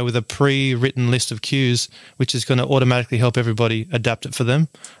go in there with a pre-written list of cues, which is going to automatically help everybody adapt it for them.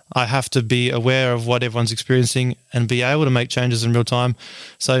 I have to be aware of what everyone's experiencing and be able to make changes in real time.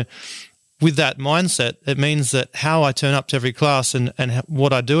 So with that mindset, it means that how I turn up to every class and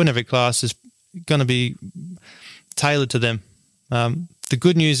what I do in every class is going to be tailored to them. the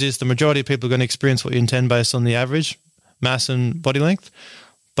good news is the majority of people are going to experience what you intend based on the average mass and body length.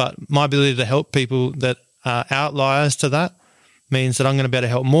 But my ability to help people that are outliers to that means that I'm going to be able to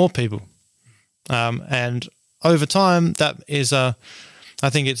help more people. And over time, that is I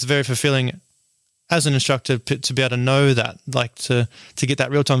think it's very fulfilling as an instructor to be able to know that, like to get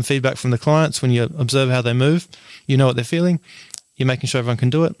that real-time feedback from the clients when you observe how they move. You know what they're feeling. You're making sure everyone can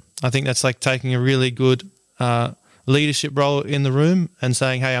do it. I think that's like taking a really good leadership role in the room and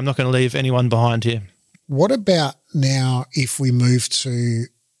saying, hey, I'm not going to leave anyone behind here. What about now if we move to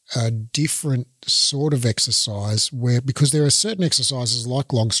a different sort of exercise because there are certain exercises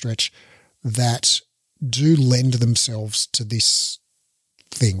like long stretch that do lend themselves to this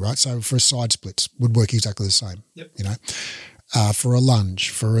thing, right? So for a side splits would work exactly the same, for a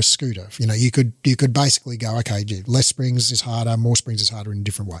lunge, for a scooter, you could basically go, okay, less springs is harder, more springs is harder in a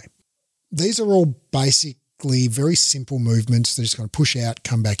different way. These are all basically very simple movements that just kind of push out,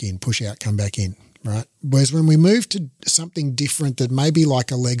 come back in, push out, come back in. Right. Whereas when we move to something different that may be like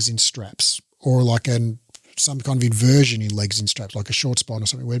a legs in straps or like some kind of inversion in legs in straps, like a short spine or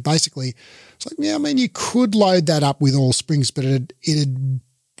something, where basically it's like, yeah, I mean, you could load that up with all springs, but it'd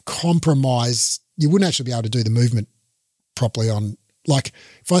compromise. You wouldn't actually be able to do the movement properly on, like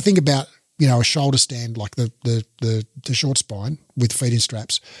if I think about, a shoulder stand, like the short spine with feet in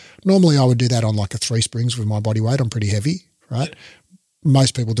straps, normally I would do that on like a 3 springs with my body weight. I'm pretty heavy, right? Yeah.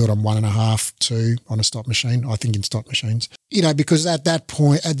 Most people do it on 1.5, 2 on a stop machine, I think in stop machines. Because at that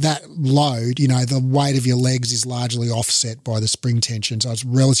point, at that load, the weight of your legs is largely offset by the spring tension. So it's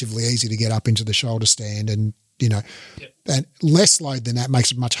relatively easy to get up into the shoulder stand and, and less load than that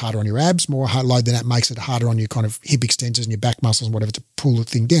makes it much harder on your abs. More load than that makes it harder on your kind of hip extensors and your back muscles and whatever to pull the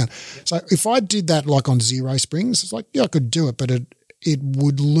thing down. Yep. So if I did that like on 0 springs, it's like, yeah, I could do it, but it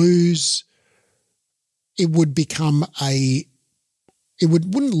would lose, it would become it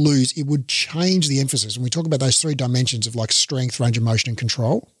wouldn't lose, it would change the emphasis. When we talk about those 3 dimensions of like strength, range of motion and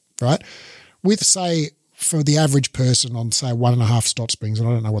control, right? With say, for the average person on say 1.5 stop springs, and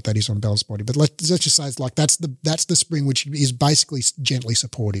I don't know what that is on Bella's body, but let's just say it's like that's the spring which is basically gently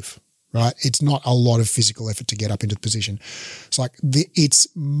supportive, right? It's not a lot of physical effort to get up into the position. It's like it's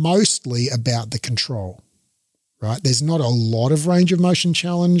mostly about the control, right? There's not a lot of range of motion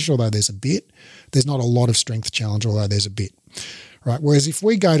challenge, although there's a bit. There's not a lot of strength challenge, although there's a bit. Right. Whereas if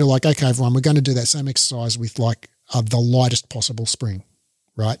we go to like, okay, everyone, we're going to do that same exercise with like the lightest possible spring,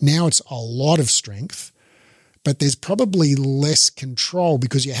 right? Now it's a lot of strength, but there's probably less control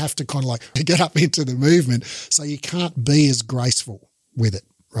because you have to kind of like get up into the movement. So you can't be as graceful with it,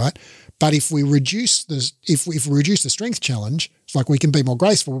 right? But if we reduce if we reduce the strength challenge, it's like we can be more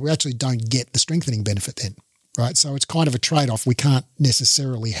graceful, but we actually don't get the strengthening benefit then, right? So it's kind of a trade-off. We can't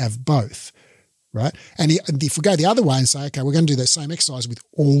necessarily have both. Right. And if we go the other way and say, okay, we're going to do that same exercise with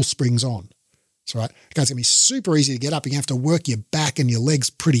all springs on. That's right. It's going to be super easy to get up. You have to work your back and your legs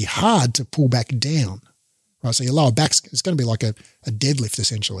pretty hard to pull back down. Right. So your lower back's, it's going to be like a deadlift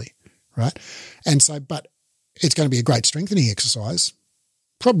essentially. Right. And so, but it's going to be a great strengthening exercise.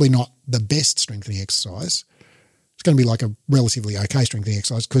 Probably not the best strengthening exercise. It's going to be like a relatively okay strengthening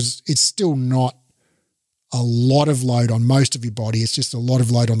exercise because it's still not a lot of load on most of your body. It's just a lot of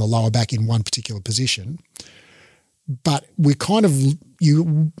load on the lower back in one particular position. But we're kind of,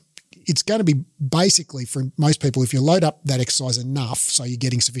 it's going to be basically for most people, if you load up that exercise enough so you're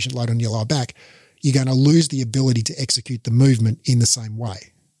getting sufficient load on your lower back, you're going to lose the ability to execute the movement in the same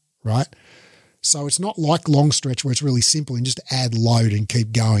way, right? So it's not like long stretch where it's really simple and just add load and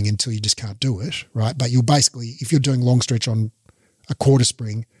keep going until you just can't do it, right? But you'll basically, if you're doing long stretch on a quarter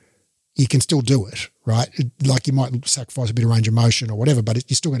spring, you can still do it, right? Like you might sacrifice a bit of range of motion or whatever, but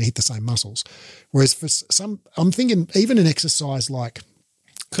you're still going to hit the same muscles. Whereas for some, I'm thinking even an exercise like,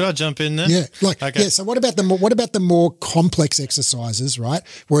 could I jump in there? Yeah, okay. Yeah. So what about the more complex exercises, right?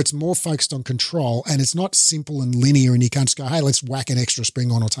 Where it's more focused on control and it's not simple and linear, and you can't just go, hey, let's whack an extra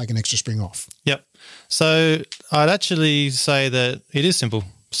spring on or take an extra spring off. Yep. So I'd actually say that it is simple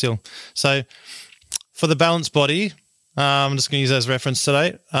still. So for the balanced body, I'm just going to use that as reference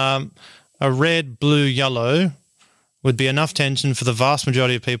today. A red, blue, yellow would be enough tension for the vast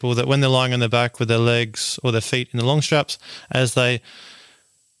majority of people that when they're lying on their back with their legs or their feet in the long straps, as they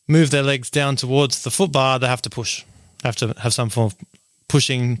move their legs down towards the foot bar, they have to push, have to have some form of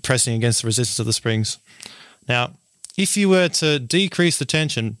pushing, pressing against the resistance of the springs. Now, if you were to decrease the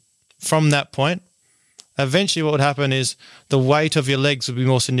tension from that point, eventually what would happen is the weight of your legs would be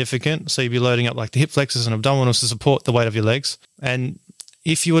more significant. So you'd be loading up like the hip flexors and abdominals to support the weight of your legs. And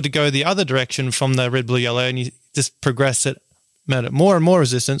if you were to go the other direction from the red, blue, yellow, and you just progress it, made it more and more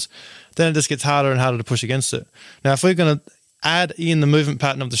resistance, then it just gets harder and harder to push against it. Now, if we're going to add in the movement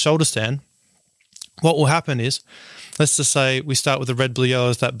pattern of the shoulder stand, what will happen is, let's just say we start with the red, blue, yellow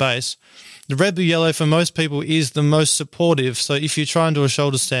as that base. The red, blue, yellow for most people is the most supportive. So if you try and do a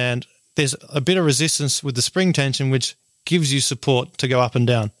shoulder stand, there's a bit of resistance with the spring tension, which gives you support to go up and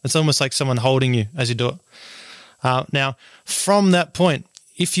down. It's almost like someone holding you as you do it. Now, from that point,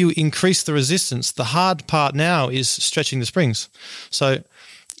 if you increase the resistance, the hard part now is stretching the springs. So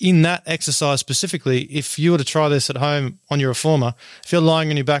in that exercise specifically, if you were to try this at home on your reformer, if you're lying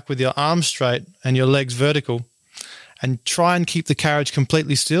on your back with your arms straight and your legs vertical, and try and keep the carriage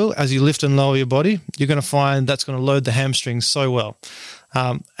completely still as you lift and lower your body, you're going to find that's going to load the hamstrings so well.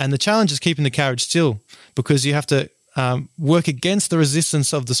 And the challenge is keeping the carriage still, because you have to work against the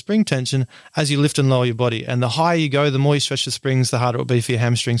resistance of the spring tension as you lift and lower your body. And the higher you go, the more you stretch the springs, the harder it will be for your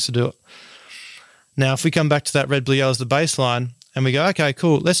hamstrings to do it. Now, if we come back to that red, blue, yellow as the baseline, and we go, okay,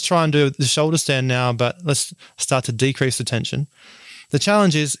 cool, let's try and do the shoulder stand now, but let's start to decrease the tension. The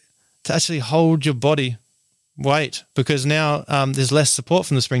challenge is to actually hold your body weight, because now there's less support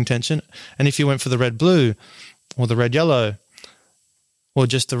from the spring tension. And if you went for the red, blue or the red, yellow or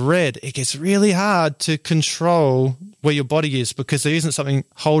just the red, it gets really hard to control where your body is, because there isn't something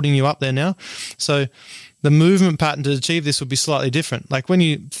holding you up there now. So the movement pattern to achieve this would be slightly different. Like when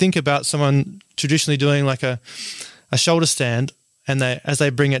you think about someone traditionally doing like a shoulder stand, and as they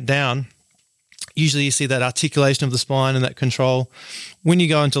bring it down, usually you see that articulation of the spine and that control. When you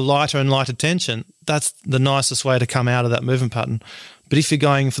go into lighter and lighter tension, that's the nicest way to come out of that movement pattern. But if you're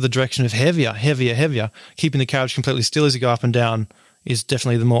going for the direction of heavier, keeping the carriage completely still as you go up and down is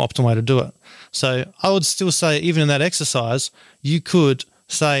definitely the more optimal way to do it. So I would still say, even in that exercise, you could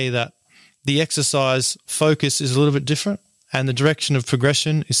say that the exercise focus is a little bit different and the direction of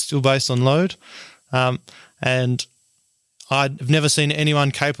progression is still based on load. And I've never seen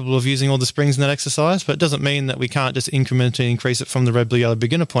anyone capable of using all the springs in that exercise, but it doesn't mean that we can't just incrementally increase it from the red, blue, yellow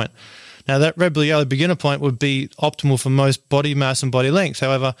beginner point. Now, that red, blue, yellow beginner point would be optimal for most body mass and body lengths.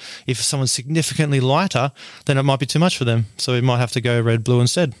 However, if someone's significantly lighter, then it might be too much for them. So we might have to go red, blue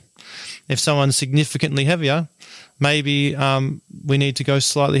instead. If someone's significantly heavier, maybe we need to go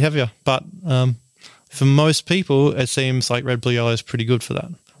slightly heavier. But for most people, it seems like red, blue, yellow is pretty good for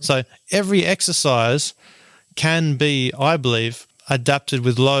that. So every exercise can be, I believe, adapted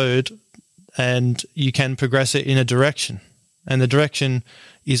with load, and you can progress it in a direction. And the direction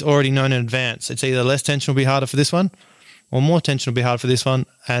is already known in advance. It's either less tension will be harder for this one, or more tension will be hard for this one,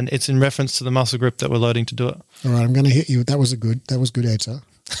 and it's in reference to the muscle group that we're loading to do it. All right, I'm going to hit you. That was a good answer.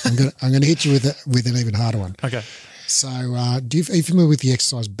 I'm going to hit you with an even harder one. Okay. So, are you familiar with the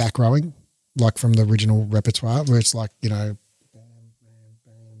exercise back rowing, like from the original repertoire, where it's like, bam,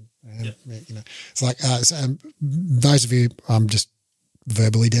 Yep. it's like those of you, I'm just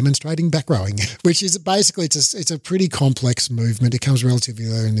verbally demonstrating back rowing, which is basically it's a pretty complex movement. It comes relatively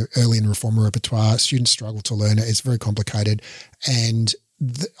early in the reformer repertoire. Students struggle to learn it. It's very complicated, and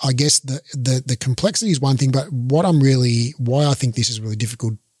I guess the complexity is one thing, but why I think this is really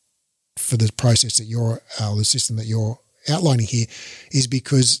difficult for the process that the system that you're outlining here is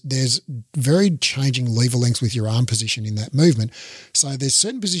because there's very changing lever lengths with your arm position in that movement. So there's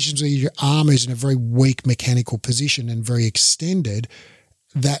certain positions where your arm is in a very weak mechanical position and very extended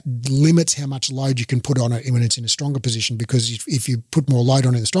that limits how much load you can put on it when it's in a stronger position, because if you put more load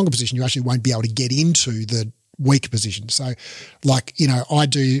on it in a stronger position, you actually won't be able to get into the weaker position. So I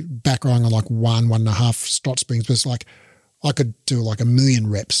do back rowing on like 1.5 stot springs, but it's like I could do like 1,000,000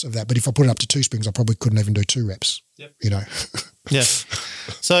 reps of that. But if I put it up to 2 springs, I probably couldn't even do 2 reps. Yep. Yeah.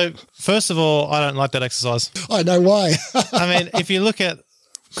 So first of all, I don't like that exercise. I know why. I mean, if you look at,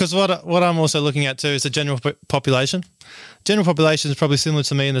 because what I'm also looking at too is the general population. General population is probably similar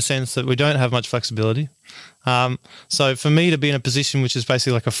to me in the sense that we don't have much flexibility. So for me to be in a position which is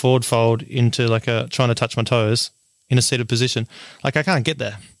basically like a forward fold into like trying to touch my toes in a seated position, like I can't get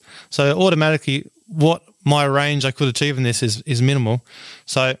there. So automatically what my range I could achieve in this is minimal.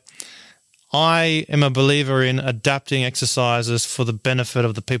 So I am a believer in adapting exercises for the benefit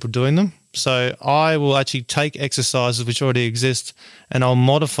of the people doing them. So I will actually take exercises which already exist and I'll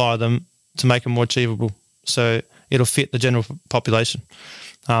modify them to make them more achievable. So it'll fit the general population.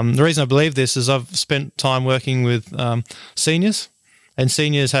 The reason I believe this is I've spent time working with seniors, and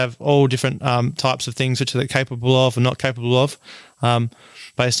seniors have all different types of things which they're capable of and not capable of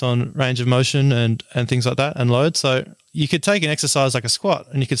based on range of motion and things like that and load. So you could take an exercise like a squat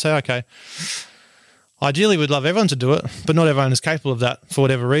and you could say, okay, ideally we'd love everyone to do it, but not everyone is capable of that for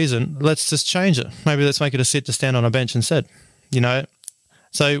whatever reason. Let's just change it. Maybe let's make it a sit to stand on a bench instead,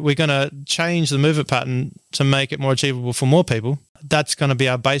 So we're going to change the movement pattern to make it more achievable for more people. That's going to be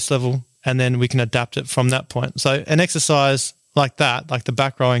our base level and then we can adapt it from that point. So an exercise like that, like the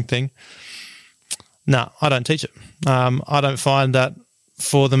back rowing thing, no, I don't teach it. I don't find that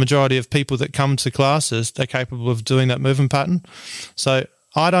for the majority of people that come to classes, they're capable of doing that movement pattern. So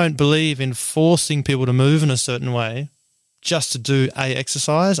I don't believe in forcing people to move in a certain way just to do a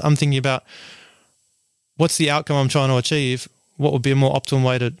exercise. I'm thinking about what's the outcome I'm trying to achieve, what would be a more optimal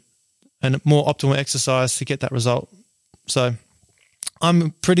way to, and a more optimal exercise to get that result. So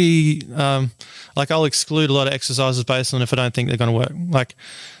I'm pretty, I'll exclude a lot of exercises based on if I don't think they're going to work. Like,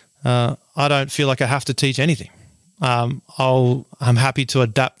 I don't feel like I have to teach anything. I'm happy to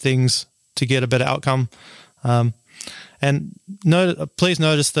adapt things to get a better outcome. And please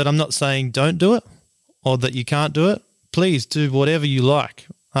notice that I'm not saying don't do it or that you can't do it. Please do whatever you like.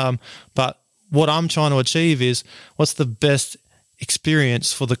 But what I'm trying to achieve is what's the best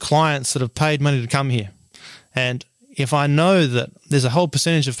experience for the clients that have paid money to come here. And if I know that there's a whole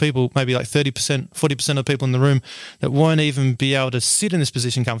percentage of people, maybe like 30%, 40% of people in the room that won't even be able to sit in this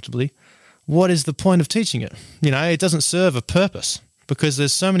position comfortably, what is the point of teaching it? It doesn't serve a purpose because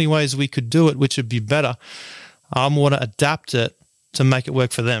there's so many ways we could do it which would be better. I want to adapt it to make it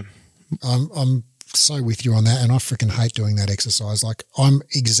work for them. I'm so with you on that, and I freaking hate doing that exercise. Like, I'm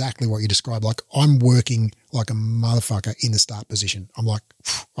exactly what you described. Like, I'm working like a motherfucker in the start position. I'm like,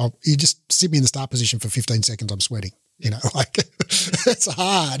 you just sit me in the start position for 15 seconds, I'm sweating. Like it's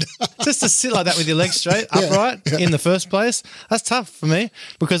hard. Just to sit like that with your legs straight, upright in the first place, that's tough for me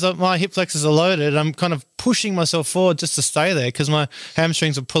because my hip flexors are loaded and I'm kind of pushing myself forward just to stay there because my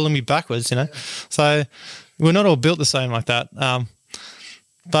hamstrings are pulling me backwards, So we're not all built the same like that.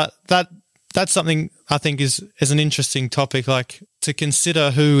 But that's something I think is an interesting topic, like to consider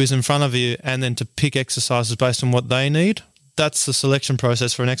who is in front of you and then to pick exercises based on what they need. That's the selection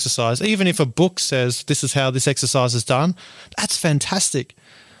process for an exercise. Even if a book says this is how this exercise is done, that's fantastic.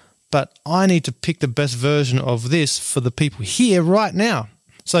 But I need to pick the best version of this for the people here right now.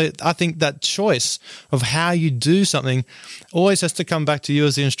 So I think that choice of how you do something always has to come back to you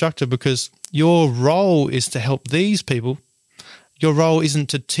as the instructor because your role is to help these people. Your role isn't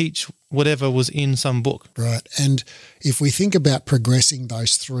to teach whatever was in some book. Right. And if we think about progressing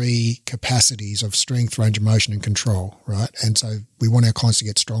those three capacities of strength, range of motion and control, right? And so we want our clients to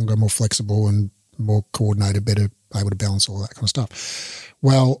get stronger, more flexible and more coordinated, better able to balance all that kind of stuff.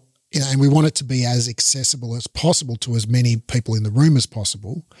 Well, and we want it to be as accessible as possible to as many people in the room as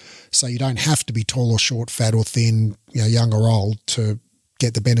possible. So you don't have to be tall or short, fat or thin, young or old to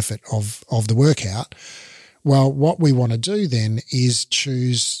get the benefit of the workout. Well, what we want to do then is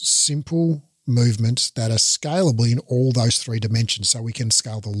choose simple movements that are scalable in all those three dimensions. So we can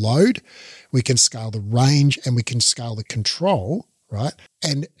scale the load, we can scale the range, and we can scale the control, right?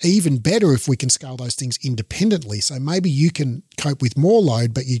 And even better if we can scale those things independently. So maybe you can cope with more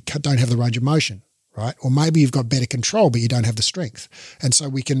load, but you don't have the range of motion, right? Or maybe you've got better control, but you don't have the strength. And so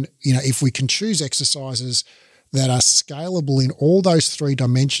we can, if we can choose exercises that are scalable in all those three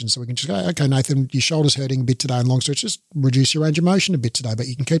dimensions. So we can just go, okay, Nathan, your shoulder's hurting a bit today in long stretch, just reduce your range of motion a bit today, but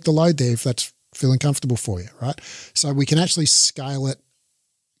you can keep the load there if that's feeling comfortable for you, right? So we can actually scale it,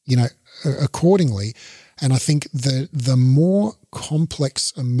 accordingly. And I think the more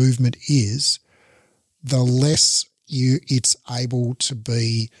complex a movement is, the less it's able to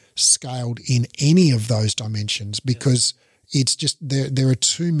be scaled in any of those dimensions because it's just there are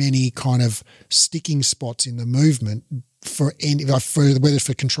too many kind of sticking spots in the movement for whether it's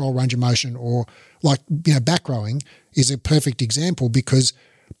for control, range of motion, or back rowing is a perfect example because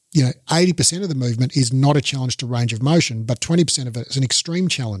 80% of the movement is not a challenge to range of motion, but 20% of it is an extreme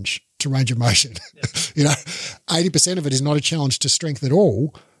challenge to range of motion. Yeah. 80% of it is not a challenge to strength at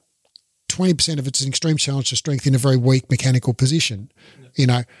all. 20% of it's an extreme challenge to strength in a very weak mechanical position.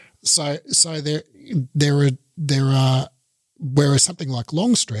 So there are. Whereas something like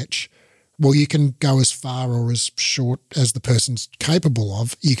long stretch, well, you can go as far or as short as the person's capable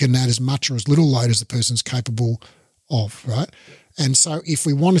of. You can add as much or as little load as the person's capable of, right? And so if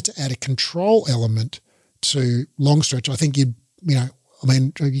we wanted to add a control element to long stretch, I think you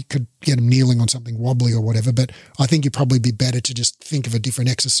could get them kneeling on something wobbly or whatever, but I think you'd probably be better to just think of a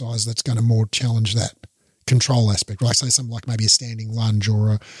different exercise that's going to more challenge that control aspect, right? Say something like maybe a standing lunge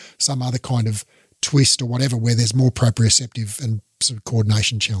or some other kind of twist or whatever where there's more proprioceptive and sort of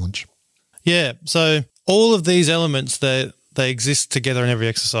coordination challenge. Yeah, so all of these elements, they exist together in every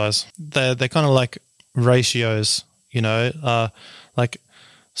exercise. They're kind of like ratios, like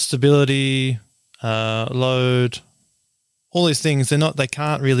stability, load, all these things. They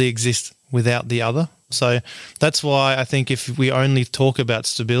can't really exist without the other. So that's why I think if we only talk about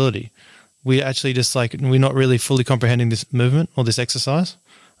stability, we actually just we're not really fully comprehending this movement or this exercise.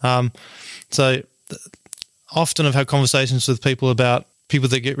 So often I've had conversations with people about people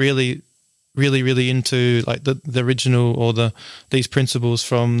that get really, really, really into like the original or these principles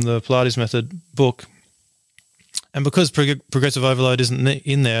from the Pilates method book. And because progressive overload isn't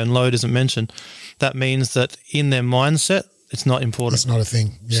in there and load isn't mentioned, that means that in their mindset, it's not important. It's not a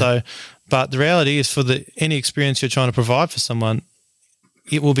thing. Yeah. So, but the reality is for any experience you're trying to provide for someone,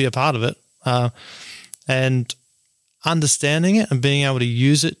 it will be a part of it. And understanding it and being able to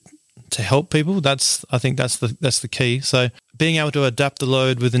use it to help people, I think that's the key. So being able to adapt the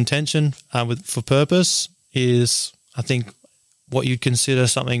load with intention, for purpose is, I think, what you'd consider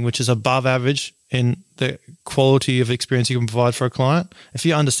something which is above average in the quality of experience you can provide for a client. If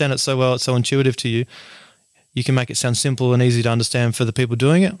you understand it so well, it's so intuitive to you, you can make it sound simple and easy to understand for the people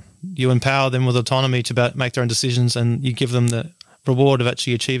doing it. You empower them with autonomy to make their own decisions, and you give them the reward of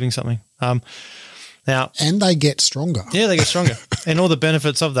actually achieving something. Now, and they get stronger. Yeah, they get stronger. And all the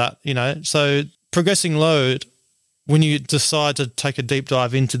benefits of that, So progressing load, when you decide to take a deep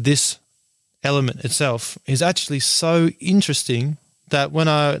dive into this element itself, is actually so interesting that when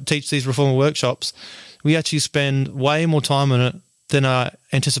I teach these reformer workshops, we actually spend way more time on it than I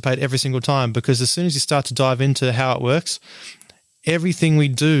anticipate every single time, because as soon as you start to dive into how it works, everything we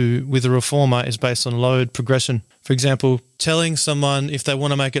do with a reformer is based on load progression. For example, telling someone if they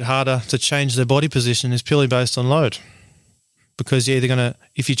want to make it harder to change their body position is purely based on load, because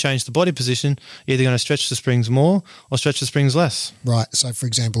if you change the body position, you're either going to stretch the springs more or stretch the springs less. Right. So, for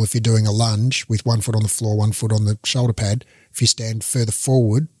example, if you're doing a lunge with 1 foot on the floor, 1 foot on the shoulder pad, if you stand further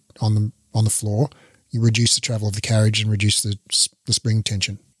forward on the floor, you reduce the travel of the carriage and reduce the spring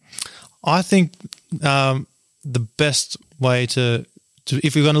tension. I think the best way to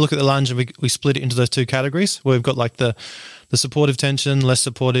if we're going to look at the lunge and we split it into those two categories, where we've got like the supportive tension, less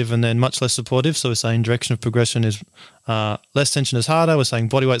supportive, and then much less supportive. So we're saying direction of progression is less tension is harder. We're saying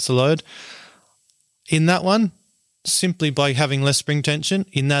body weight's the load. In that one, simply by having less spring tension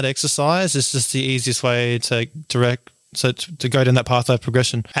in that exercise is just the easiest way to go down that pathway of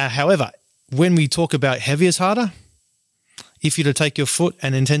progression. However, when we talk about heavy is harder, if you to take your foot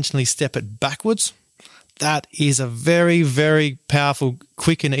and intentionally step it backwards, that is a very, very powerful,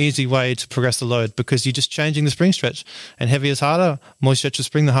 quick and easy way to progress the load, because you're just changing the spring stretch. And heavy is harder, more you stretch the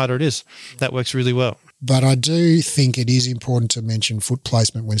spring, the harder it is. That works really well. But I do think it is important to mention foot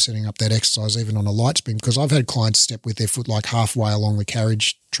placement when setting up that exercise, even on a light spring, because I've had clients step with their foot like halfway along the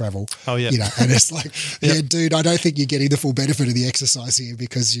carriage travel. Oh, yeah. And it's like, yeah, dude, I don't think you're getting the full benefit of the exercise here,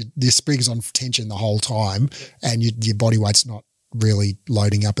 because your spring's on tension the whole time and your body weight's not really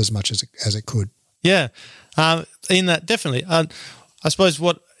loading up as much as it could. Yeah, in that, definitely. I suppose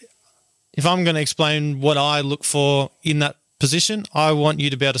if I'm going to explain what I look for in that position, I want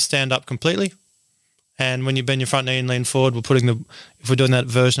you to be able to stand up completely. And when you bend your front knee and lean forward, if we're doing that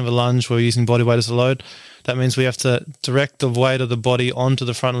version of a lunge, we're using body weight as a load. That means we have to direct the weight of the body onto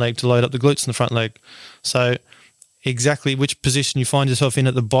the front leg to load up the glutes in the front leg. So exactly which position you find yourself in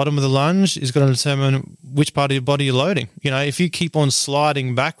at the bottom of the lunge is going to determine which part of your body you're loading. If you keep on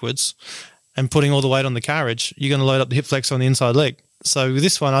sliding backwards and putting all the weight on the carriage, you're going to load up the hip flexor on the inside leg. So with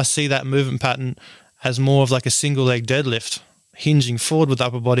this one, I see that movement pattern as more of like a single leg deadlift, hinging forward with the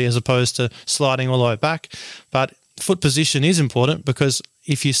upper body as opposed to sliding all the way back. But foot position is important, because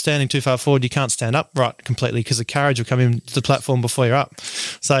if you're standing too far forward, you can't stand up right completely, because the carriage will come into the platform before you're up.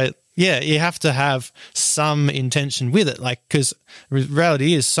 So yeah, you have to have some intention with it, because the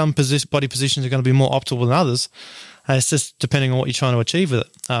reality is some body positions are going to be more optimal than others. It's just depending on what you're trying to achieve with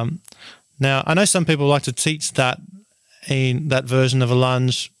it. Now, I know some people like to teach that in that version of a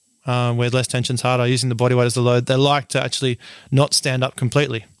lunge where less tension's harder, using the body weight as the load. They like to actually not stand up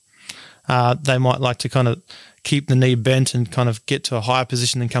completely. They might like to kind of keep the knee bent and kind of get to a higher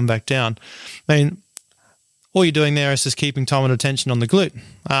position and come back down. I mean, all you're doing there is just keeping time and attention on the glute.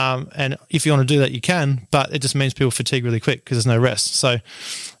 And if you want to do that, you can, but it just means people fatigue really quick because there's no rest. So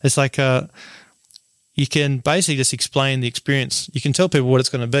it's like you can basically just explain the experience. You can tell people what it's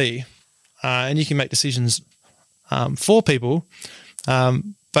going to be, and you can make decisions for people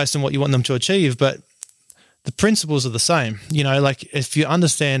based on what you want them to achieve, but the principles are the same. Like if you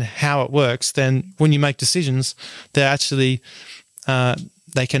understand how it works, then when you make decisions, they're actually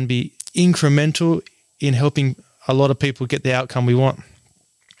they can be incremental in helping a lot of people get the outcome we want.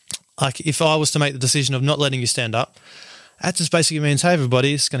 Like if I was to make the decision of not letting you stand up, that just basically means, hey,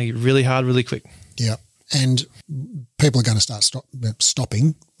 everybody, it's going to get really hard really quick. Yeah. And people are going to start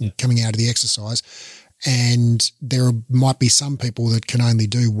stopping, coming out of the exercise. And there might be some people that can only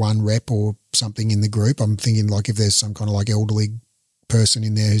do one rep or something in the group. I'm thinking like if there's some kind of like elderly person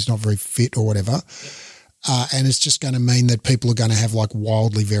in there who's not very fit or whatever, And it's just going to mean that people are going to have like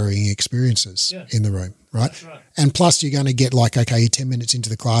wildly varying experiences in the room, right? That's right? And plus you're going to get like, okay, you're 10 minutes into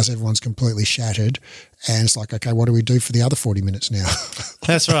the class, everyone's completely shattered. And it's like, okay, what do we do for the other 40 minutes now?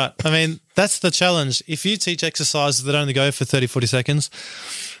 That's right. I mean, that's the challenge. If you teach exercises that only go for 30, 40 seconds,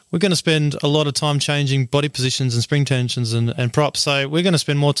 we're going to spend a lot of time changing body positions and spring tensions and props. So we're going to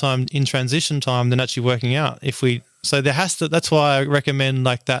spend more time in transition time than actually working out. That's why I recommend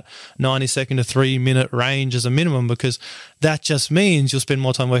like that 90-second to 3-minute range as a minimum, because that just means you'll spend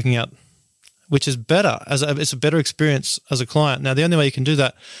more time working out, which is better. It's a better experience as a client. Now, the only way you can do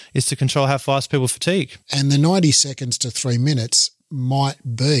that is to control how fast people fatigue. And the 90 seconds to 3 minutes might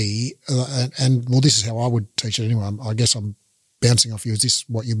be, and well, this is how I would teach it anyway. I guess I'm bouncing off you. Is this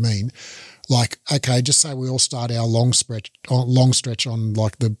what you mean? Like, okay, just say we all start our long stretch on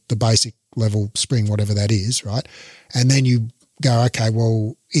like the basic level spring, whatever that is, right? And then you go, okay,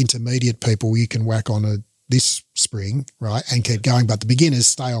 well, intermediate people, you can whack on this spring, right, and keep going. But the beginners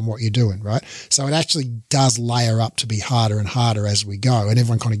stay on what you're doing, right? So it actually does layer up to be harder and harder as we go, and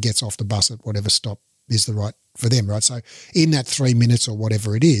everyone kind of gets off the bus at whatever stop is the right for them, right? So in that 3 minutes or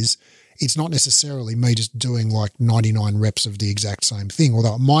whatever it is, it's not necessarily me just doing like 99 reps of the exact same thing,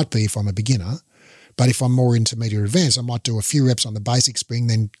 although it might be if I'm a beginner. But if I'm more intermediate or advanced, I might do a few reps on the basic spring,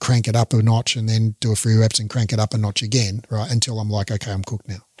 then crank it up a notch, and then do a few reps and crank it up a notch again, right, until I'm like, okay, I'm cooked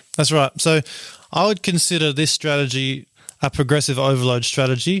now. That's right. So I would consider this strategy a progressive overload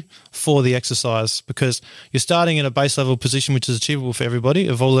strategy for the exercise, because you're starting in a base level position which is achievable for everybody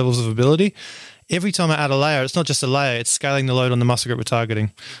of all levels of ability. Every time I add a layer, it's not just a layer, it's scaling the load on the muscle group we're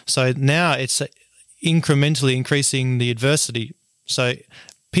targeting. So now it's incrementally increasing the adversity. So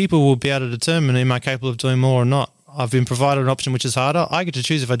people will be able to determine, am I capable of doing more or not? I've been provided an option which is harder. I get to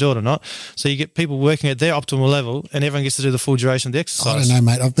choose if I do it or not. So you get people working at their optimal level, and everyone gets to do the full duration of the exercise. I don't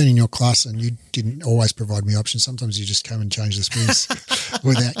know, mate. I've been in your class and you didn't always provide me options. Sometimes you just come and change the springs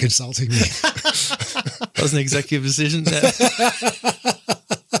without consulting me. That was an executive decision.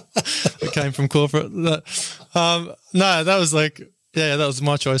 It came from corporate. No, that was like, that was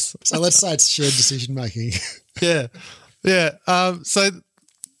my choice. So let's say it's shared decision making. Yeah. So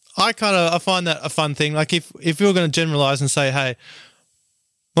I find that a fun thing. Like if you're going to generalize and say, hey,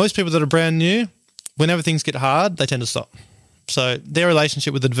 most people that are brand new, whenever things get hard, they tend to stop. So their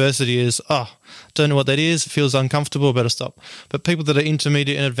relationship with adversity is, don't know what that is, feels uncomfortable, better stop. But people that are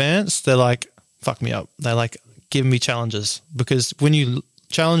intermediate and advanced, they're like, fuck me up. They like, give me challenges, because when you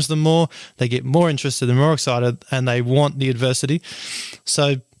challenge them more, they get more interested and more excited, and they want the adversity.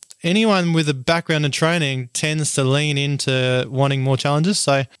 So anyone with a background in training tends to lean into wanting more challenges.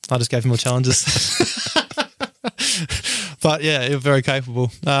 So I just gave him more challenges. But yeah, you're very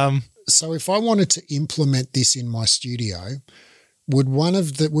capable. So if I wanted to implement this in my studio, would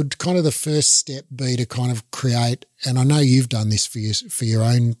the first step be to kind of create, and I know you've done this for your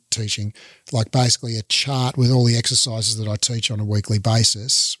own teaching, like basically a chart with all the exercises that I teach on a weekly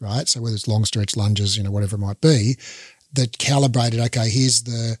basis, right? So whether it's long stretch, lunges, whatever it might be, that calibrated, okay, here's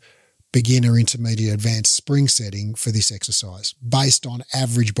the beginner, intermediate, advanced spring setting for this exercise based on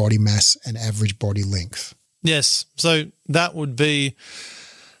average body mass and average body length. Yes. So that would be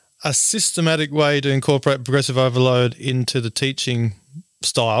a systematic way to incorporate progressive overload into the teaching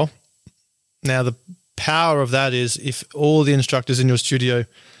style. Now, the power of that is if all the instructors in your studio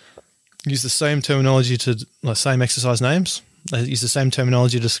use the same terminology same exercise names, they use the same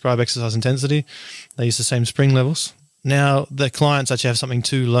terminology to describe exercise intensity, they use the same spring levels. Now the clients actually have something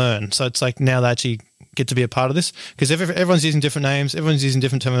to learn. So it's like now they actually get to be a part of this, because everyone's using different names, everyone's using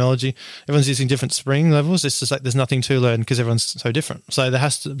different terminology, everyone's using different spring levels. It's just like there's nothing to learn because everyone's so different. So there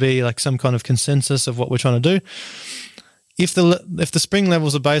has to be like some kind of consensus of what we're trying to do. If the spring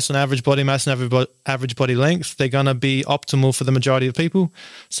levels are based on average body mass and average body length, they're going to be optimal for the majority of people.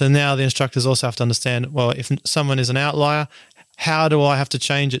 So now the instructors also have to understand, well, if someone is an outlier, how do I have to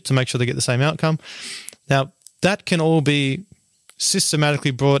change it to make sure they get the same outcome? Now, that can all be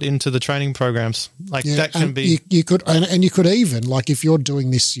systematically brought into the training programs. That can be... You could even, like if you're doing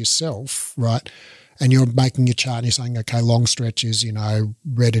this yourself, right, and you're making a chart and you're saying, okay, long stretches,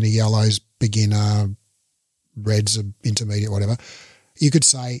 red and a yellow's beginner, red's a intermediate, whatever, you could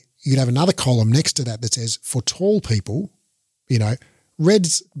have another column next to that says for tall people,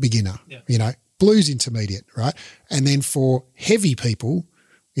 red's beginner, blue's intermediate, right? And then for heavy people,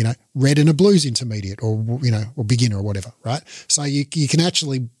 red and a blues intermediate or beginner or whatever, right? So you can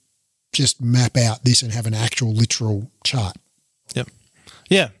actually just map out this and have an actual literal chart. Yep.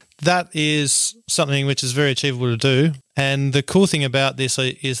 Yeah, that is something which is very achievable to do. And the cool thing about this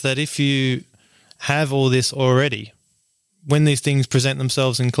is that if you have all this already, when these things present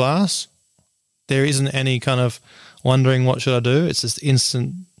themselves in class, there isn't any kind of wondering what should I do. It's just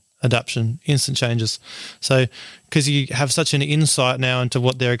instant adaptation, instant changes. So because you have such an insight now into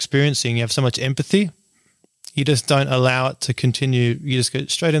what they're experiencing, you have so much empathy, you just don't allow it to continue. You just go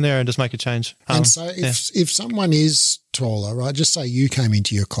straight in there and just make a change. And so if someone is taller, right, just say you came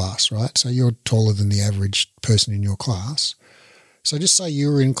into your class, right? So you're taller than the average person in your class. So just say you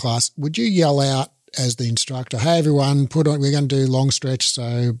were in class, would you yell out as the instructor, hey, everyone, we're going to do long stretch,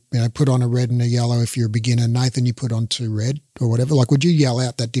 so, put on a red and a yellow if you're a beginner. Nathan, you put on 2 red or whatever. Like, would you yell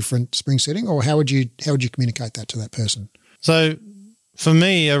out that different spring setting, or how would you communicate that to that person? So for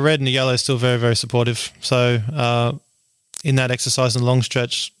me, a red and a yellow is still very, very supportive. So in that exercise and long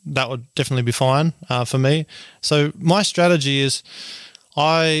stretch, that would definitely be fine for me. So my strategy is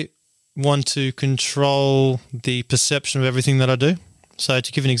I want to control the perception of everything that I do. So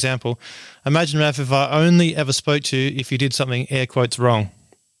to give an example, imagine, Raph, if I only ever spoke to you if you did something, air quotes, wrong.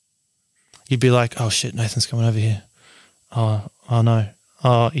 You'd be like, oh, shit, Nathan's coming over here. Oh no.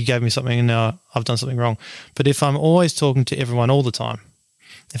 Oh, he gave me something and now I've done something wrong. But if I'm always talking to everyone all the time,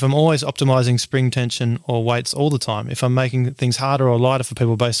 if I'm always optimizing spring tension or weights all the time, if I'm making things harder or lighter for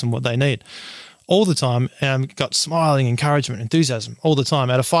people based on what they need, all the time, and I've got smiling, encouragement, enthusiasm all the time.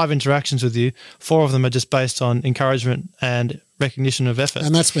 Out of 5 interactions with you, 4 of them are just based on encouragement and recognition of effort.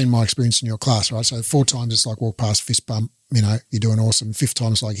 And that's been my experience in your class, right? So 4 times it's like walk past, fist bump, you're doing awesome. 5th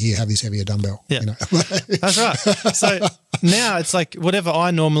time it's like, here, have this heavier dumbbell. Yeah, that's right. So now it's like whatever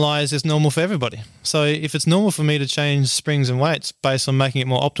I normalize is normal for everybody. So if it's normal for me to change springs and weights based on making it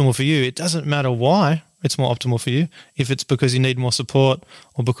more optimal for you, it doesn't matter why it's more optimal for you. If it's because you need more support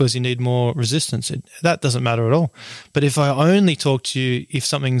or because you need more resistance, that doesn't matter at all. But if I only talk to you if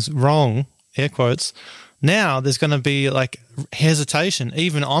something's wrong, air quotes, now there's going to be like hesitation.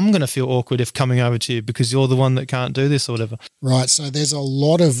 Even I'm going to feel awkward if coming over to you because you're the one that can't do this or whatever. Right. So there's a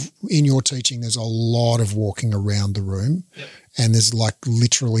lot of, in your teaching, there's a lot of walking around the room. Yep. And there's like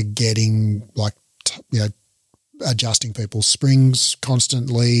literally getting like, adjusting people's springs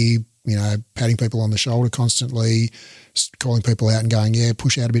constantly, patting people on the shoulder constantly, calling people out and going, yeah,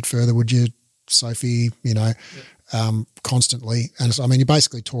 push out a bit further, would you, Sophie, constantly. And so, you're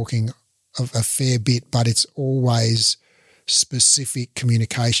basically talking a fair bit, but it's always specific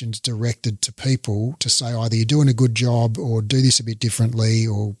communications directed to people to say either you're doing a good job or do this a bit differently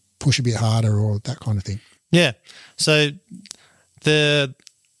or push a bit harder or that kind of thing. Yeah. So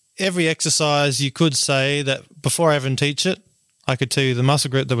every exercise you could say that before I even teach it, I could tell you the muscle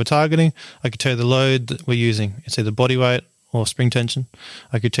group that we're targeting. I could tell you the load that we're using. It's either body weight or spring tension.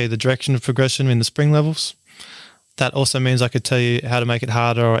 I could tell you the direction of progression in the spring levels. That also means I could tell you how to make it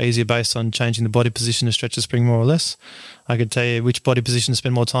harder or easier based on changing the body position to stretch the spring more or less. I could tell you which body position to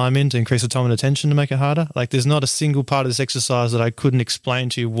spend more time in to increase the time and attention to make it harder. Like there's not a single part of this exercise that I couldn't explain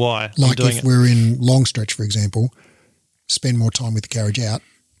to you why I'm doing it. Like if we're in long stretch, for example, spend more time with the carriage out,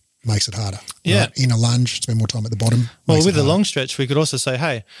 makes it harder. Yeah. Right? In a lunge, spend more time at the bottom. Well, with the long stretch, we could also say,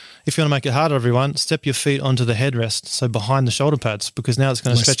 hey, if you want to make it harder, everyone, step your feet onto the headrest, so behind the shoulder pads, because now it's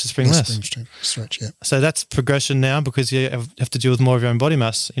going to stretch the spring less. Stretch, yeah. So that's progression now because you have to deal with more of your own body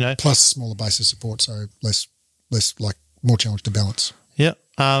mass, Plus smaller base of support, so less like more challenge to balance. Yeah.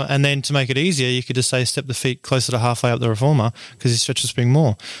 And then to make it easier, you could just say step the feet closer to halfway up the reformer because you stretch the spring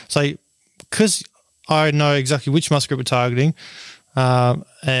more. So because I know exactly which muscle group we're targeting,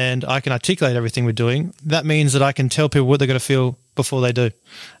 and I can articulate everything we're doing, that means that I can tell people what they're going to feel before they do.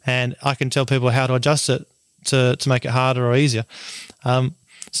 And I can tell people how to adjust it to make it harder or easier.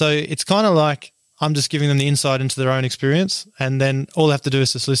 So it's kind of like I'm just giving them the insight into their own experience, and then all they have to do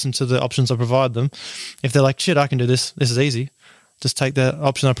is just listen to the options I provide them. If they're like, shit, I can do this, this is easy, just take the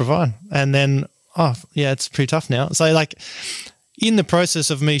option I provide. And then, oh, yeah, it's pretty tough now. So like in the process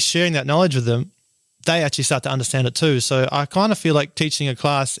of me sharing that knowledge with them, they actually start to understand it too. So I kind of feel like teaching a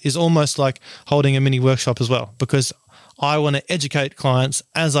class is almost like holding a mini workshop as well, because I want to educate clients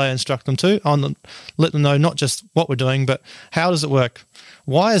as I instruct them to. I want to let them know not just what we're doing, but how does it work?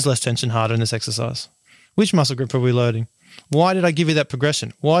 Why is less tension harder in this exercise? Which muscle group are we loading? Why did I give you that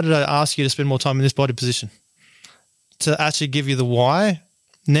progression? Why did I ask you to spend more time in this body position? To actually give you the why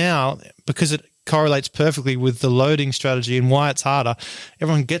now, because it correlates perfectly with the loading strategy and why it's harder,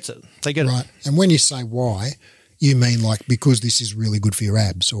 everyone gets it. They get it. Right. And when you say why, you mean like because this is really good for your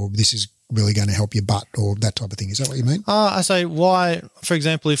abs or this is really going to help your butt or that type of thing. Is that what you mean? I say why, for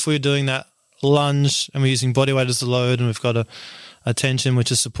example, if we're doing that lunge and we're using body weight as the load and we've got a tension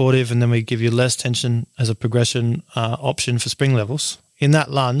which is supportive, and then we give you less tension as a progression option for spring levels. In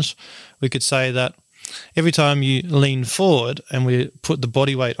that lunge, we could say that every time you lean forward and we put the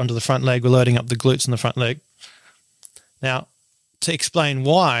body weight onto the front leg, we're loading up the glutes in the front leg. Now, to explain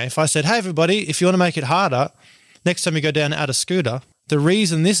why, if I said, hey, everybody, if you want to make it harder, next time you go down and add a scooter, the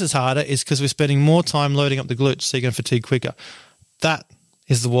reason this is harder is because we're spending more time loading up the glutes, so you're going to fatigue quicker. That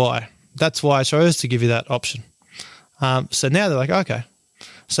is the why. That's why I chose to give you that option. So now they're like, okay.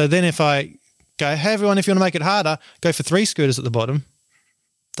 So then if I go, hey, everyone, if you want to make it harder, go for 3 scooters at the bottom.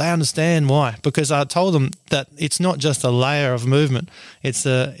 They understand why, because I told them that it's not just a layer of movement. It's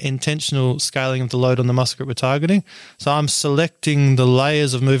a intentional scaling of the load on the muscle group we're targeting. So I'm selecting the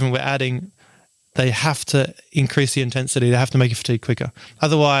layers of movement we're adding. They have to increase the intensity. They have to make you fatigue quicker.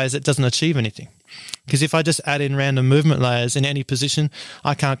 Otherwise, it doesn't achieve anything. Because if I just add in random movement layers in any position,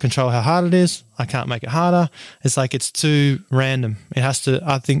 I can't control how hard it is. I can't make it harder. It's like it's too random.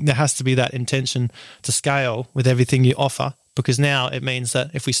 I think there has to be that intention to scale with everything you offer, because now it means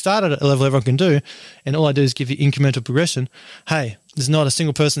that if we start at a level everyone can do, and all I do is give you incremental progression, hey, there's not a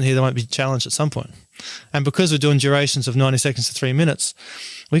single person here that won't be challenged at some point. And because we're doing durations of 90 seconds to 3 minutes,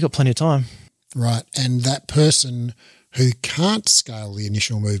 we've got plenty of time. Right. And that person who can't scale the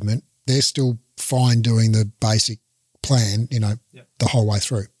initial movement, they're still fine doing the basic plan, the whole way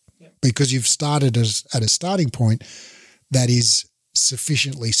through. Yep. Because you've started at a starting point that is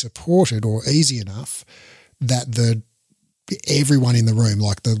sufficiently supported or easy enough that everyone in the room,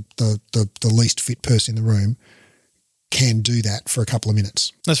 like the least fit person in the room, can do that for a couple of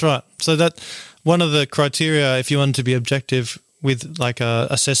minutes. That's right. So that one of the criteria, if you want to be objective with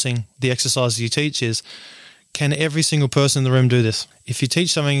assessing the exercises you teach, is can every single person in the room do this? If you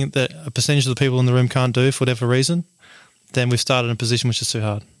teach something that a percentage of the people in the room can't do for whatever reason, then we've started in a position which is too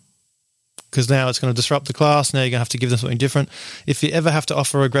hard. Because now it's going to disrupt the class. Now you're going to have to give them something different. If you ever have to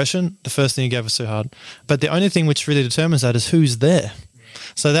offer aggression, the first thing you gave is too hard. But the only thing which really determines that is who's there.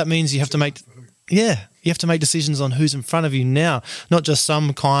 So that means you have to make decisions on who's in front of you now, not just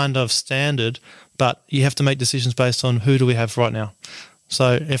some kind of standard, but you have to make decisions based on who do we have right now.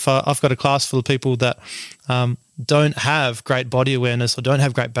 So if I've got a class full of people that don't have great body awareness or don't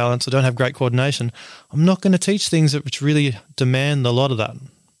have great balance or don't have great coordination, I'm not going to teach things which really demand a lot of that.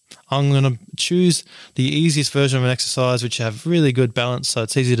 I'm going to choose the easiest version of an exercise which have really good balance, so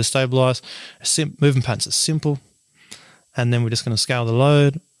it's easy to stabilize. Movement patterns are simple, and then we're just going to scale the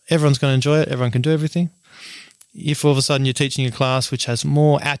load. Everyone's going to enjoy it. Everyone can do everything. If all of a sudden you're teaching a class which has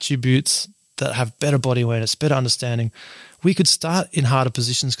more attributes that have better body awareness, better understanding, we could start in harder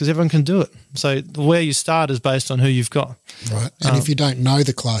positions because everyone can do it. So where you start is based on who you've got. Right. And if you don't know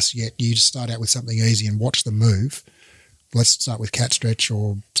the class yet, you just start out with something easy and watch them move. Let's start with cat stretch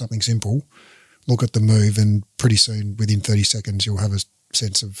or something simple. Look at the move, and pretty soon, within 30 seconds, you'll have a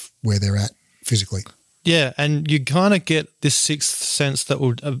sense of where they're at physically. Yeah, and you kind of get this sixth sense that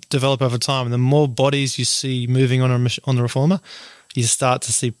will develop over time. And the more bodies you see moving on the reformer, you start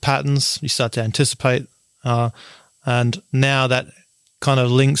to see patterns, you start to anticipate, and now that kind of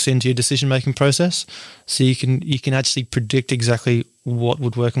links into your decision-making process. So you can actually predict exactly what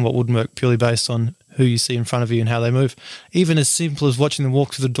would work and what wouldn't work purely based on who you see in front of you and how they move. Even as simple as watching them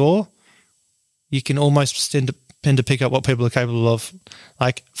walk through the door, you can almost tend to pick up what people are capable of.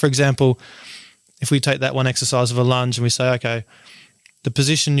 Like, for example, if we take that one exercise of a lunge and we say, okay, the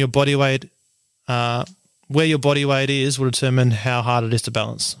position your body weight, where your body weight is will determine how hard it is to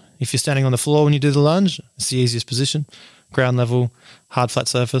balance. If you're standing on the floor when you do the lunge, it's the easiest position, ground level, hard flat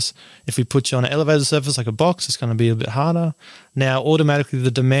surface. If we put you on an elevated surface like a box, it's going to be a bit harder. Now, automatically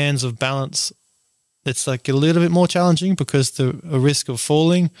the demands of balance, it's like a little bit more challenging because the risk of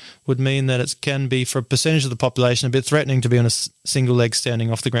falling would mean that it can be, for a percentage of the population, a bit threatening to be on a single leg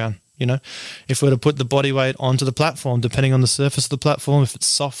standing off the ground. If we were to put the body weight onto the platform, depending on the surface of the platform, if it's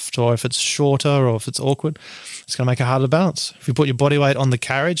soft or if it's shorter or if it's awkward, it's going to make it harder to balance. If you put your body weight on the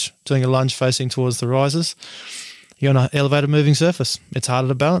carriage, doing a lunge facing towards the risers, you're on an elevated moving surface. It's harder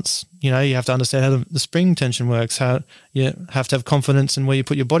to balance. You have to understand how the spring tension works, how you have to have confidence in where you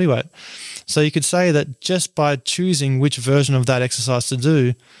put your body weight. So you could say that just by choosing which version of that exercise to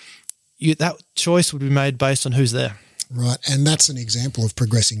do, that choice would be made based on who's there. Right, and that's an example of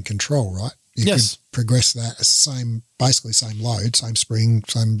progressing control, right? You yes. could progress that basically same load, same spring,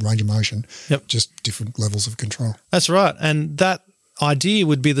 same range of motion, yep. Just different levels of control. That's right, and that idea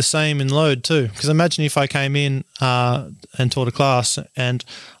would be the same in load too. Because imagine if I came in and taught a class and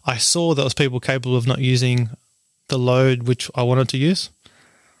I saw that there was people capable of not using the load which I wanted to use.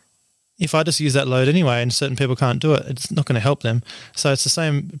 If I just use that load anyway and certain people can't do it, it's not going to help them. So it's the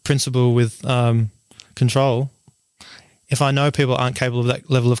same principle with control. If I know people aren't capable of that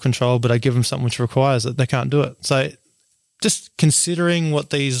level of control, but I give them something which requires it, they can't do it. So just considering what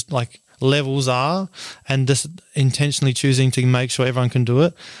these levels are and just intentionally choosing to make sure everyone can do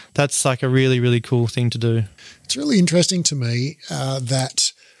it, that's like a really, really cool thing to do. It's really interesting to me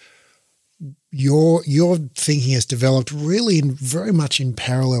that your thinking has developed really very much in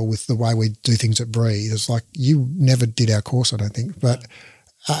parallel with the way we do things at Bree. It's like you never did our course, I don't think, but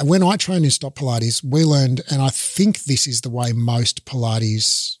when I trained in Stop Pilates, we learned, and I think this is the way most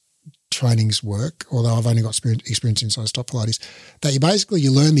Pilates trainings work, although I've only got experience inside Stop Pilates, that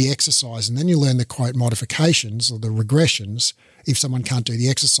you learn the exercise and then you learn the quote modifications or the regressions if someone can't do the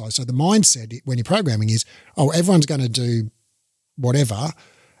exercise. So the mindset when you're programming is, oh, everyone's going to do whatever,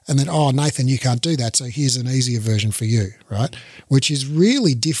 and then, oh, Nathan, you can't do that, so here's an easier version for you, right? Which is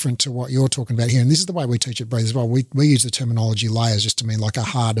really different to what you're talking about here. And this is the way we teach at Breathe as well. We use the terminology layers just to mean like a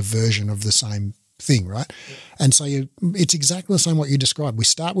harder version of the same thing, right? Yeah. And so it's exactly the same what you described. We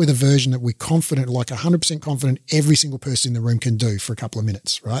start with a version that we're confident, like 100% confident every single person in the room can do for a couple of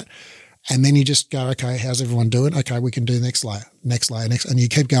minutes, right? And then you just go, okay, how's everyone doing? Okay, we can do the next layer, and you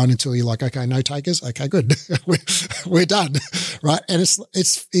keep going until you're like, okay, no takers. Okay, good. we're done. Right. And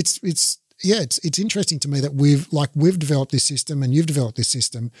it's interesting to me that we've developed this system and you've developed this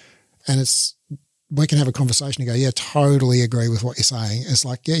system, and we can have a conversation and go, yeah, totally agree with what you're saying. It's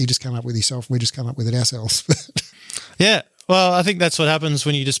like, yeah, you just come up with yourself. We just come up with it ourselves. Yeah. Well, I think that's what happens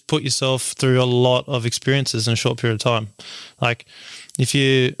when you just put yourself through a lot of experiences in a short period of time. Like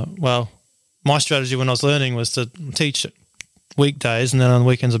my strategy when I was learning was to teach weekdays, and then on the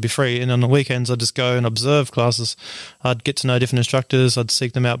weekends I'd be free. And on the weekends I'd just go and observe classes. I'd get to know different instructors. I'd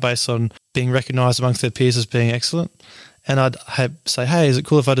seek them out based on being recognised amongst their peers as being excellent. And I'd say, hey, is it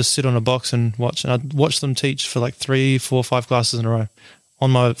cool if I just sit on a box and watch? And I'd watch them teach for like 3, 4, 5 classes in a row on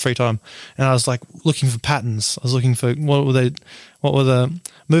my free time. And I was like looking for patterns. I was looking for what were the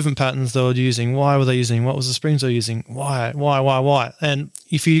movement patterns they were using? Why were they using? What was the springs they were using? Why? And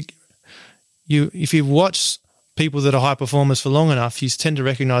if you watch people that are high performers for long enough, you tend to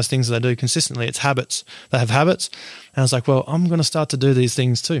recognize things that they do consistently. It's habits. They have habits. And I was like, well, I'm going to start to do these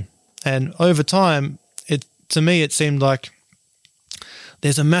things too. And over time, to me, it seemed like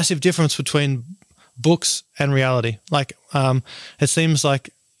there's a massive difference between books and reality. Like, it seems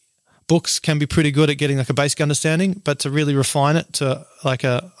like books can be pretty good at getting like a basic understanding, but to really refine it to like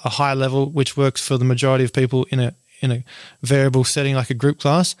a high level, which works for the majority of people in a variable setting, like a group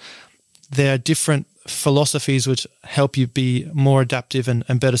class, there are different philosophies which help you be more adaptive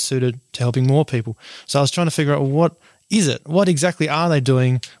and better suited to helping more people. So I was trying to figure out, well, what is it? What exactly are they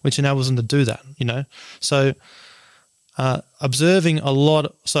doing which enables them to do that, you know? So observing a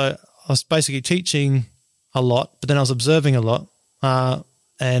lot. So I was basically teaching a lot, but then I was observing a lot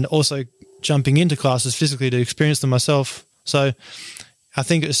and also jumping into classes physically to experience them myself. So I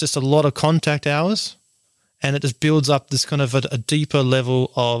think it's just a lot of contact hours, and it just builds up this kind of a deeper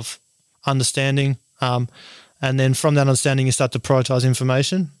level of understanding. And then from that understanding, you start to prioritize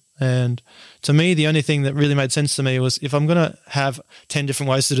information. And to me, the only thing that really made sense to me was, if I'm going to have 10 different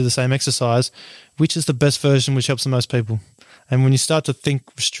ways to do the same exercise, which is the best version which helps the most people? And when you start to think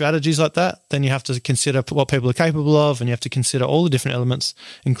strategies like that, then you have to consider what people are capable of, and you have to consider all the different elements,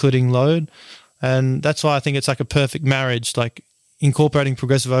 including load. And that's why I think it's like a perfect marriage, like incorporating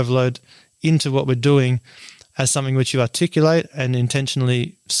progressive overload into what we're doing as something which you articulate and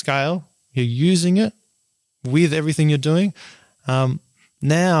intentionally scale. You're using it with everything you're doing.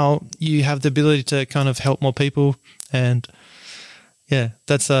 Now you have the ability to kind of help more people, and yeah,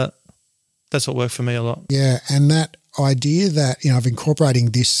 that's what worked for me a lot. Yeah, and that idea that, of incorporating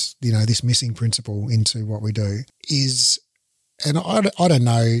this, this missing principle into what we do is, and I don't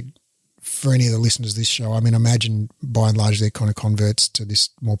know for any of the listeners of this show, I mean, imagine by and large they're kind of converts to this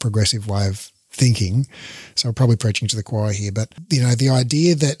more progressive way of thinking. So I'm probably preaching to the choir here, but the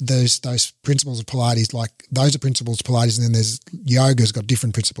idea that those principles of Pilates, like those are principles of Pilates, and then there's yoga's got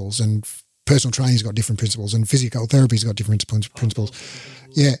different principles, and personal training's got different principles, and physical therapy's got different principles.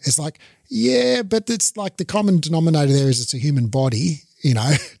 Yeah, it's like, yeah, but it's like the common denominator there is it's a human body,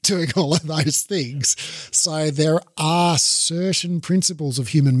 doing all of those things. So there are certain principles of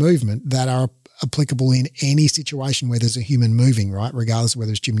human movement that are applicable in any situation where there's a human moving, right? Regardless of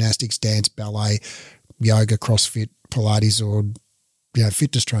whether it's gymnastics, dance, ballet, yoga, CrossFit, Pilates, or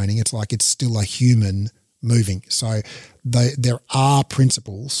fitness training. It's like it's still a human moving. So there are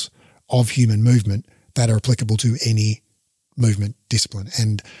principles of human movement that are applicable to any movement discipline,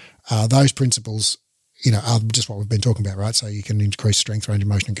 and those principles, are just what we've been talking about, right? So you can increase strength, range of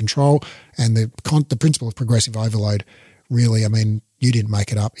motion, and control, and the principle of progressive overload. Really, I mean, you didn't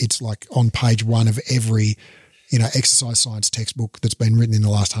make it up. It's like on page 1 of every, exercise science textbook that's been written in the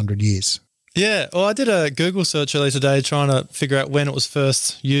last 100 years. Yeah. Well, I did a Google search earlier today trying to figure out when it was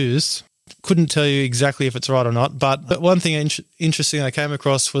first used. couldn't tell you exactly if it's right or not. But one thing interesting I came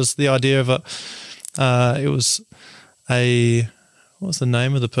across was the idea of it was what was the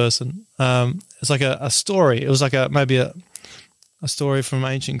name of the person? It's like a story. It was like maybe a story from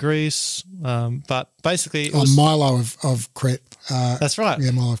ancient Greece. But basically, it was Milo of Crete. That's right.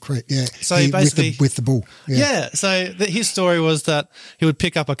 Yeah, Milo of Crete. Yeah. So basically, with the bull. Yeah. So his story was that he would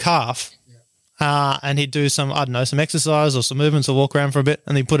pick up a calf. And he'd do some exercise or some movements or walk around for a bit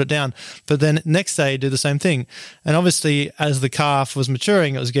and he'd put it down. But then next day he'd do the same thing. And obviously as the calf was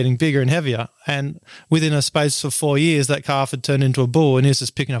maturing, it was getting bigger and heavier. And within a space of 4 years, that calf had turned into a bull and he was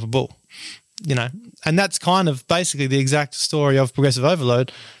just picking up a bull, And that's kind of basically the exact story of progressive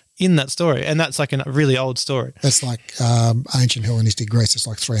overload in that story. And that's like a really old story. That's like ancient Hellenistic Greece. It's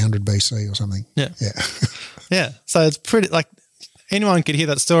like 300 BC or something. Yeah. Yeah. Yeah. So it's pretty like anyone could hear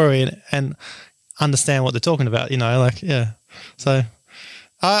that story and understand what they're talking about, So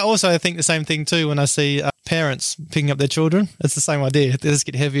I also think the same thing too when I see parents picking up their children. It's the same idea. They just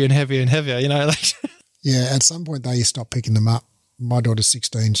get heavier and heavier and heavier, Yeah, at some point you stop picking them up. My daughter's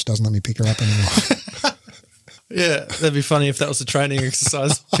 16. She doesn't let me pick her up anymore. Yeah, that'd be funny if that was a training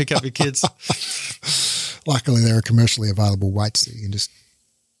exercise. Pick up your kids. Luckily, there are commercially available weights that you can just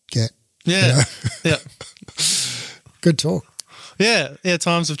get. Yeah, yeah. Good talk. Yeah,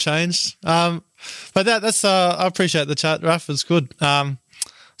 times have changed. But that's I appreciate the chat, Raph. It's good.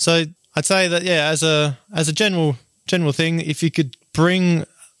 So I'd say that as a general thing, if you could bring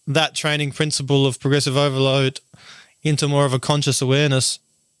that training principle of progressive overload into more of a conscious awareness,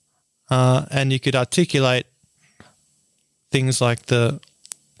 and you could articulate things like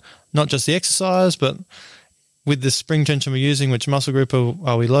not just the exercise, but with the spring tension we're using, which muscle group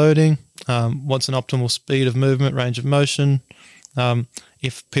are we loading? What's an optimal speed of movement, range of motion?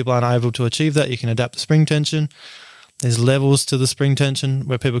 If people aren't able to achieve that, you can adapt the spring tension. There's levels to the spring tension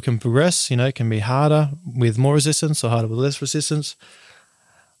where people can progress. It can be harder with more resistance or harder with less resistance.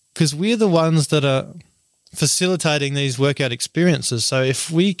 Because we're the ones that are facilitating these workout experiences. So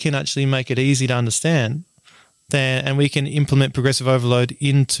if we can actually make it easy to understand, and we can implement progressive overload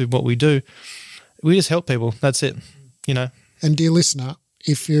into what we do, we just help people. That's it, And dear listener,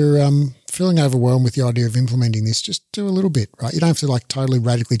 if you're feeling overwhelmed with the idea of implementing this, just do a little bit, right? You don't have to totally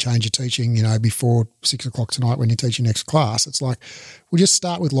radically change your teaching, before 6 o'clock tonight when you teach your next class. It's like, we'll just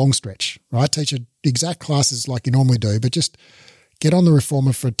start with long stretch, right? Teach exact classes like you normally do, but just get on the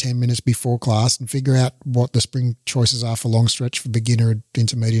reformer for 10 minutes before class and figure out what the spring choices are for long stretch for beginner,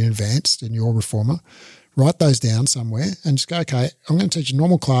 intermediate, and advanced in your reformer. Write those down somewhere and just go, okay, I'm going to teach a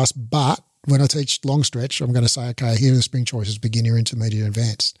normal class, but when I teach long stretch, I'm going to say, okay, here are the spring choices, beginner, intermediate,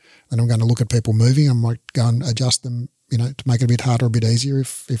 advanced. Then I'm going to look at people moving. I might go and adjust them, to make it a bit harder, a bit easier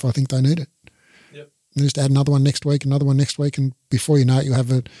if I think they need it. Yep. And just add another one next week, and before you know it, you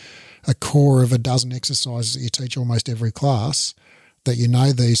have a core of a dozen exercises that you teach almost every class that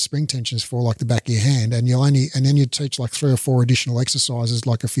these spring tensions for like the back of your hand, and then you teach like 3 or 4 additional exercises,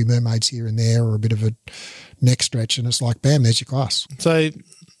 like a few mermaids here and there, or a bit of a neck stretch, and it's like, bam, there's your class. So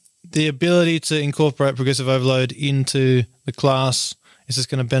the ability to incorporate progressive overload into the class is just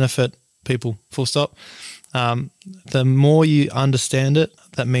going to benefit people, full stop. The more you understand it,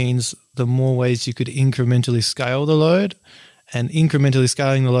 that means the more ways you could incrementally scale the load, and incrementally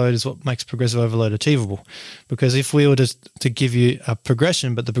scaling the load is what makes progressive overload achievable. Because if we were to give you a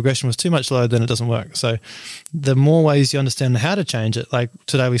progression, but the progression was too much load, then it doesn't work. So the more ways you understand how to change it, like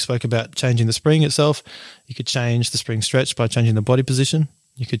today we spoke about changing the spring itself. You could change the spring stretch by changing the body position.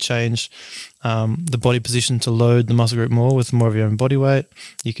 You could change the body position to load the muscle group more with more of your own body weight.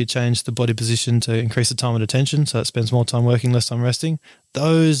 You could change the body position to increase the time of attention, so it spends more time working, less time resting.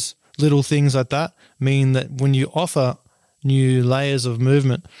 Those little things like that mean that when you offer new layers of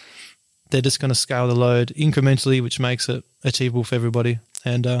movement, they're just going to scale the load incrementally, which makes it achievable for everybody.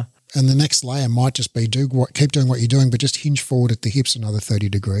 And the next layer might just be keep doing what you're doing, but just hinge forward at the hips another 30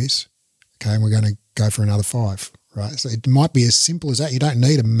 degrees. Okay, and we're going to go for another 5. Right, so it might be as simple as that. You don't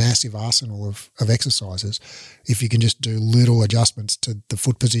need a massive arsenal of exercises if you can just do little adjustments to the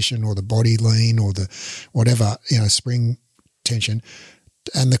foot position or the body lean or the whatever, spring tension.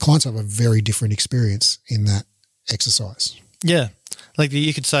 And the clients have a very different experience in that exercise. Yeah, like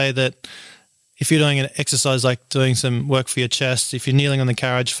you could say that if you're doing an exercise like doing some work for your chest, if you're kneeling on the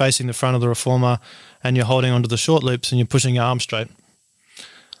carriage facing the front of the reformer and you're holding onto the short loops and you're pushing your arm straight,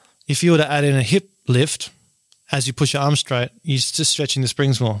 if you were to add in a hip lift, as you push your arm straight, you're just stretching the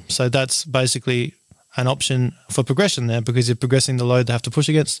springs more. So that's basically an option for progression there because you're progressing the load they have to push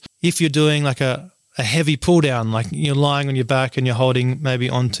against. If you're doing like a a heavy pull down, like you're lying on your back and you're holding maybe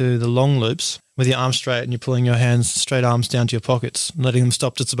onto the long loops with your arms straight and you're pulling your hands, straight arms down to your pockets, letting them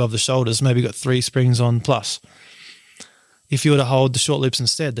stop just above the shoulders, maybe got 3 springs on plus. If you were to hold the short loops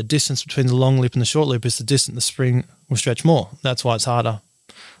instead, the distance between the long loop and the short loop is the distance the spring will stretch more. That's why it's harder.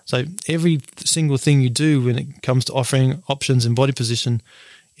 So every single thing you do when it comes to offering options in body position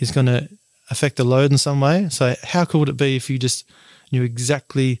is going to affect the load in some way. So how cool would it be if you just knew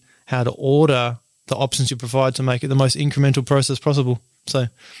exactly how to order the options you provide to make it the most incremental process possible? So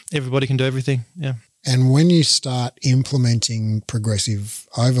everybody can do everything. Yeah. And when you start implementing progressive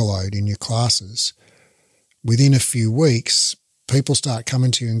overload in your classes, within a few weeks, people start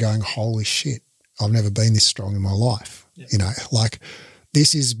coming to you and going, holy shit, I've never been this strong in my life. Yeah. You know, like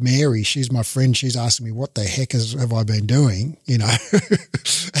this is Mary. She's my friend. She's asking me, what the heck have I been doing? You know,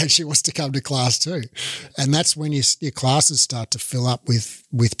 and she wants to come to class too. And that's when your classes start to fill up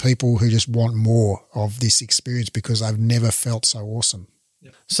with people who just want more of this experience because they've never felt so awesome.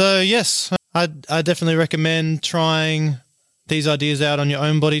 So yes, I definitely recommend trying these ideas out on your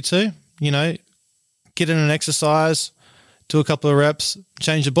own body too. You know, get in an exercise, do a couple of reps,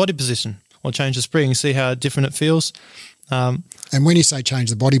 change the body position or change the spring, see how different it feels. And when you say change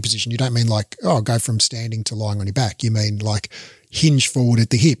the body position, you don't mean like, go from standing to lying on your back. You mean like hinge forward at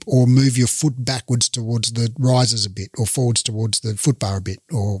the hip or move your foot backwards towards the risers a bit or forwards towards the foot bar a bit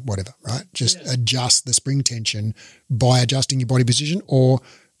or whatever, right? Just adjust the spring tension by adjusting your body position, or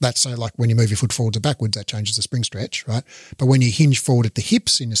that's so like when you move your foot forwards or backwards, that changes the spring stretch, right? But when you hinge forward at the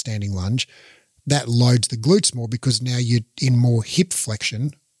hips in a standing lunge, that loads the glutes more because now you're in more hip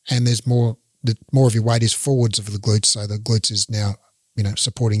flexion and there's more of your weight is forwards of the glutes, so the glutes is now, you know,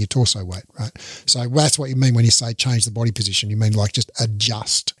 supporting your torso weight, right? So that's what you mean when you say change the body position. You mean like just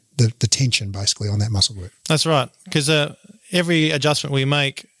adjust the tension basically on that muscle group. That's right, because every adjustment we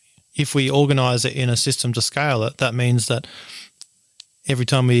make, if we organise it in a system to scale it, that means that every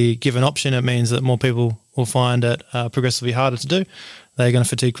time we give an option, it means that more people will find it progressively harder to do. They're going to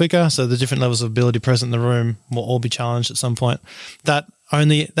fatigue quicker, so the different levels of ability present in the room will all be challenged at some point. That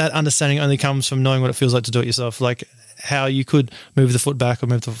understanding only comes from knowing what it feels like to do it yourself, like how you could move the foot back or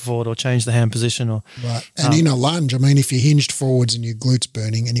move the foot forward or change the hand position. Or right. And in a lunge, I mean, if you're hinged forwards and your glutes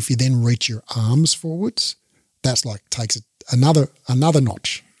burning, and if you then reach your arms forwards, that's like takes it another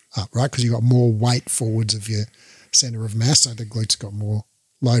notch up, right? Because you've got more weight forwards of your center of mass, so the glutes got more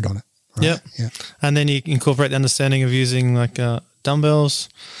load on it. Right? Yeah. And then you incorporate the understanding of using like dumbbells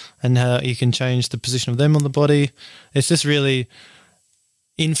and how you can change the position of them on the body. It's just really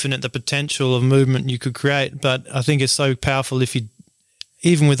infinite, the potential of movement you could create. But I think it's so powerful if you,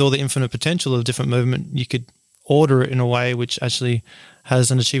 even with all the infinite potential of different movement, you could order it in a way which actually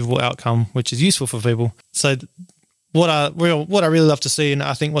has an achievable outcome, which is useful for people. So what I really love to see, and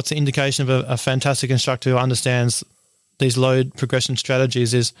I think what's an indication of a fantastic instructor who understands these load progression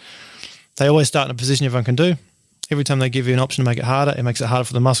strategies, is they always start in a position everyone can do. Every time they give you an option to make it harder, it makes it harder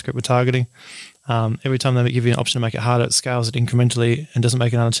for the muscle group we're targeting. Every time they give you an option to make it harder, it scales it incrementally and doesn't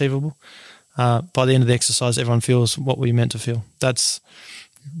make it unachievable. By the end of the exercise, everyone feels what we meant to feel.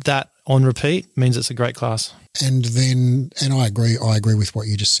 That on repeat means it's a great class. And I agree with what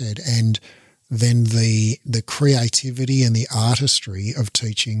you just said. And then the creativity and the artistry of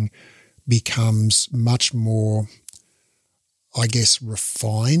teaching becomes much more, I guess,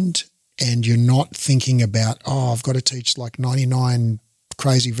 refined. And you're not thinking about, I've got to teach like 99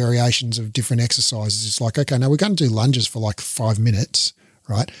 crazy variations of different exercises. It's like, okay, now we're going to do lunges for like 5 minutes,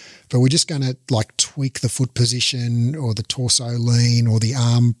 right? But we're just going to like tweak the foot position or the torso lean or the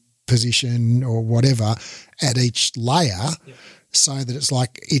arm position or whatever at each layer, so that it's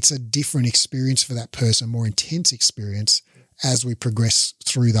like it's a different experience for that person, more intense experience as we progress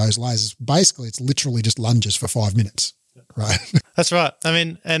through those layers. Basically, it's literally just lunges for 5 minutes, right? That's right. I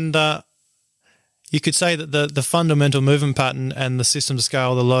mean, and you could say that the fundamental movement pattern and the system to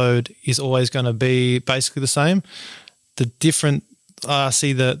scale the load is always going to be basically the same. The different, I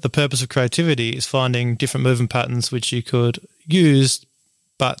see the purpose of creativity is finding different movement patterns which you could use,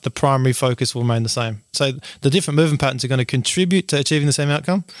 but the primary focus will remain the same. So the different movement patterns are going to contribute to achieving the same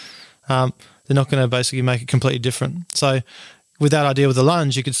outcome. They're not going to basically make it completely different. So with that idea with the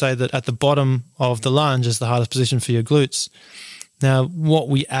lunge, you could say that at the bottom of the lunge is the hardest position for your glutes. Now, what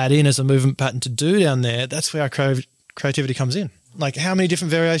we add in as a movement pattern to do down there, that's where our creativity comes in. Like, how many different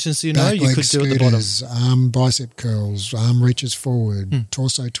variations do you know you could do at the bottom? Arm bicep curls, arm reaches forward,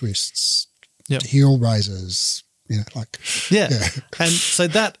 torso twists, heel raises, Yeah. And so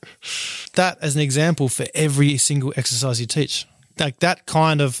that as an example for every single exercise you teach, like that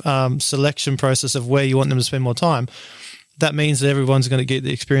kind of selection process of where you want them to spend more time, that means that everyone's going to get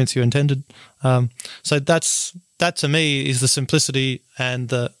the experience you intended. So that to me is the simplicity and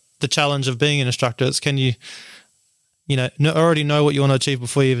the challenge of being an instructor. It's can you already know what you want to achieve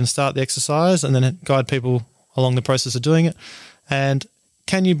before you even start the exercise, and then guide people along the process of doing it. And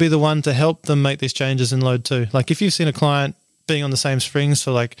can you be the one to help them make these changes in load too? Like if you've seen a client being on the same springs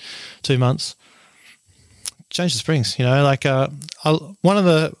for like 2 months, change the springs. One of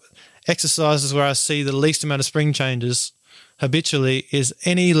the exercises where I see the least amount of spring changes habitually is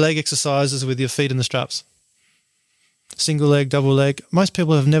any leg exercises with your feet in the straps. Single leg, double leg. Most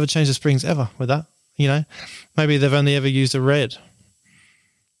people have never changed the springs ever with that. Maybe they've only ever used a red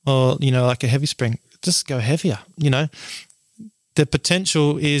or, like a heavy spring. Just go heavier, The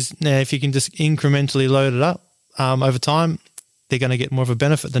potential is now if you can just incrementally load it up over time, they're going to get more of a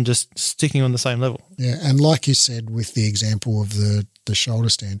benefit than just sticking on the same level. Yeah, and like you said with the example of the shoulder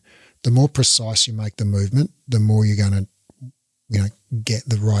stand, the more precise you make the movement, the more you're going to, get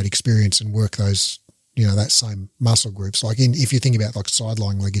the right experience and work those, that same muscle groups. Like if you think about like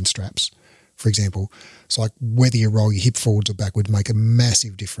side-lying leg in straps, for example, it's like whether you roll your hip forwards or backwards make a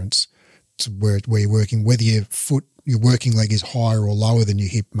massive difference to where you're working. Whether your working leg is higher or lower than your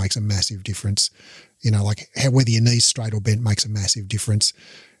hip makes a massive difference. Whether your knee's straight or bent makes a massive difference.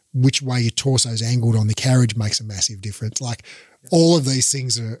 Which way your torso's angled on the carriage makes a massive difference. Like all of these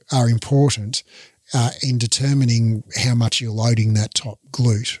things are important in determining how much you're loading that top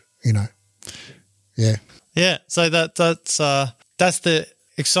glute, Yeah. Yeah. So that's the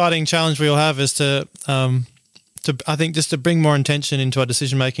exciting challenge we all have is to I think just to bring more intention into our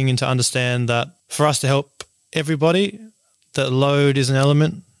decision making and to understand that for us to help everybody, that load is an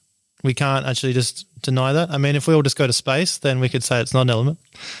element. We can't actually just deny that. I mean, if we all just go to space, then we could say it's not an element.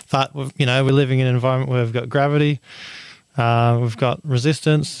 But, we're living in an environment where we've got gravity, we've got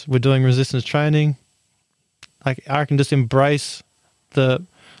resistance, we're doing resistance training. I can just embrace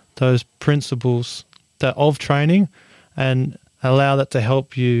those principles of training and allow that to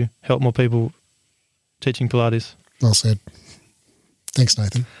help more people teaching Pilates. Well said. Thanks,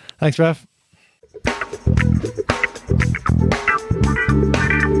 Nathan. Thanks, Raph.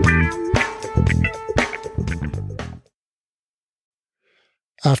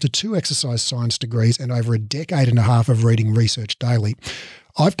 After 2 exercise science degrees and over a decade and a half of reading research daily,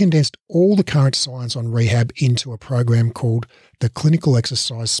 I've condensed all the current science on rehab into a program called the Clinical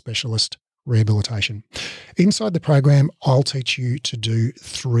Exercise Specialist Rehabilitation. Inside the program, I'll teach you to do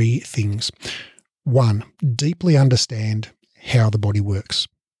 3 things. 1, deeply understand how the body works.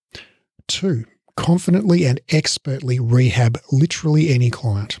 2, confidently and expertly rehab literally any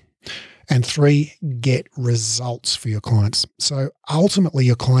client. And 3, get results for your clients. So ultimately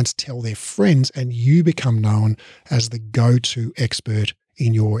your clients tell their friends and you become known as the go-to expert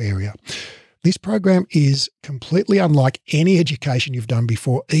in your area. This program is completely unlike any education you've done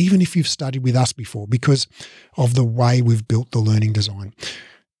before, even if you've studied with us before, because of the way we've built the learning design.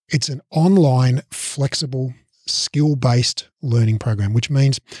 It's an online, flexible, skill-based learning program, which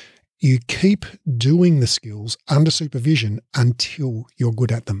means you keep doing the skills under supervision until you're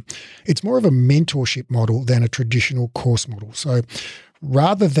good at them. It's more of a mentorship model than a traditional course model. So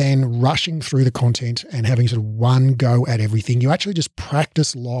rather than rushing through the content and having sort of one go at everything, you actually just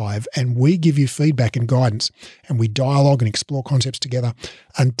practice live and we give you feedback and guidance and we dialogue and explore concepts together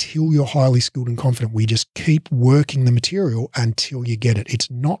until you're highly skilled and confident. We just keep working the material until you get it. It's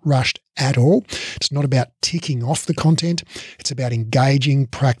not rushed at all. It's not about ticking off the content. It's about engaging,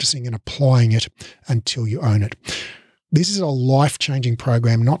 practicing and applying it until you own it. This is a life-changing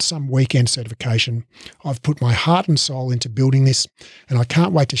program, not some weekend certification. I've put my heart and soul into building this, and I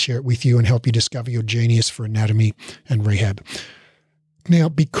can't wait to share it with you and help you discover your genius for anatomy and rehab. Now,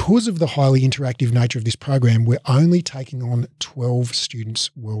 because of the highly interactive nature of this program, we're only taking on 12 students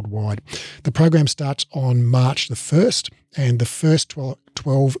worldwide. The program starts on March the 1st, and the first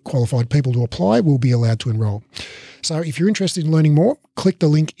 12 qualified people to apply will be allowed to enroll. So if you're interested in learning more, click the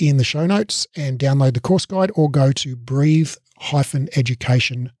link in the show notes and download the course guide, or go to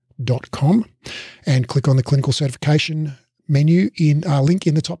breathe-education.com and click on the clinical certification menu link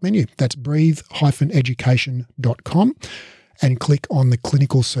in the top menu. That's breathe-education.com and click on the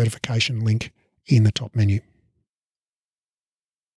clinical certification link in the top menu.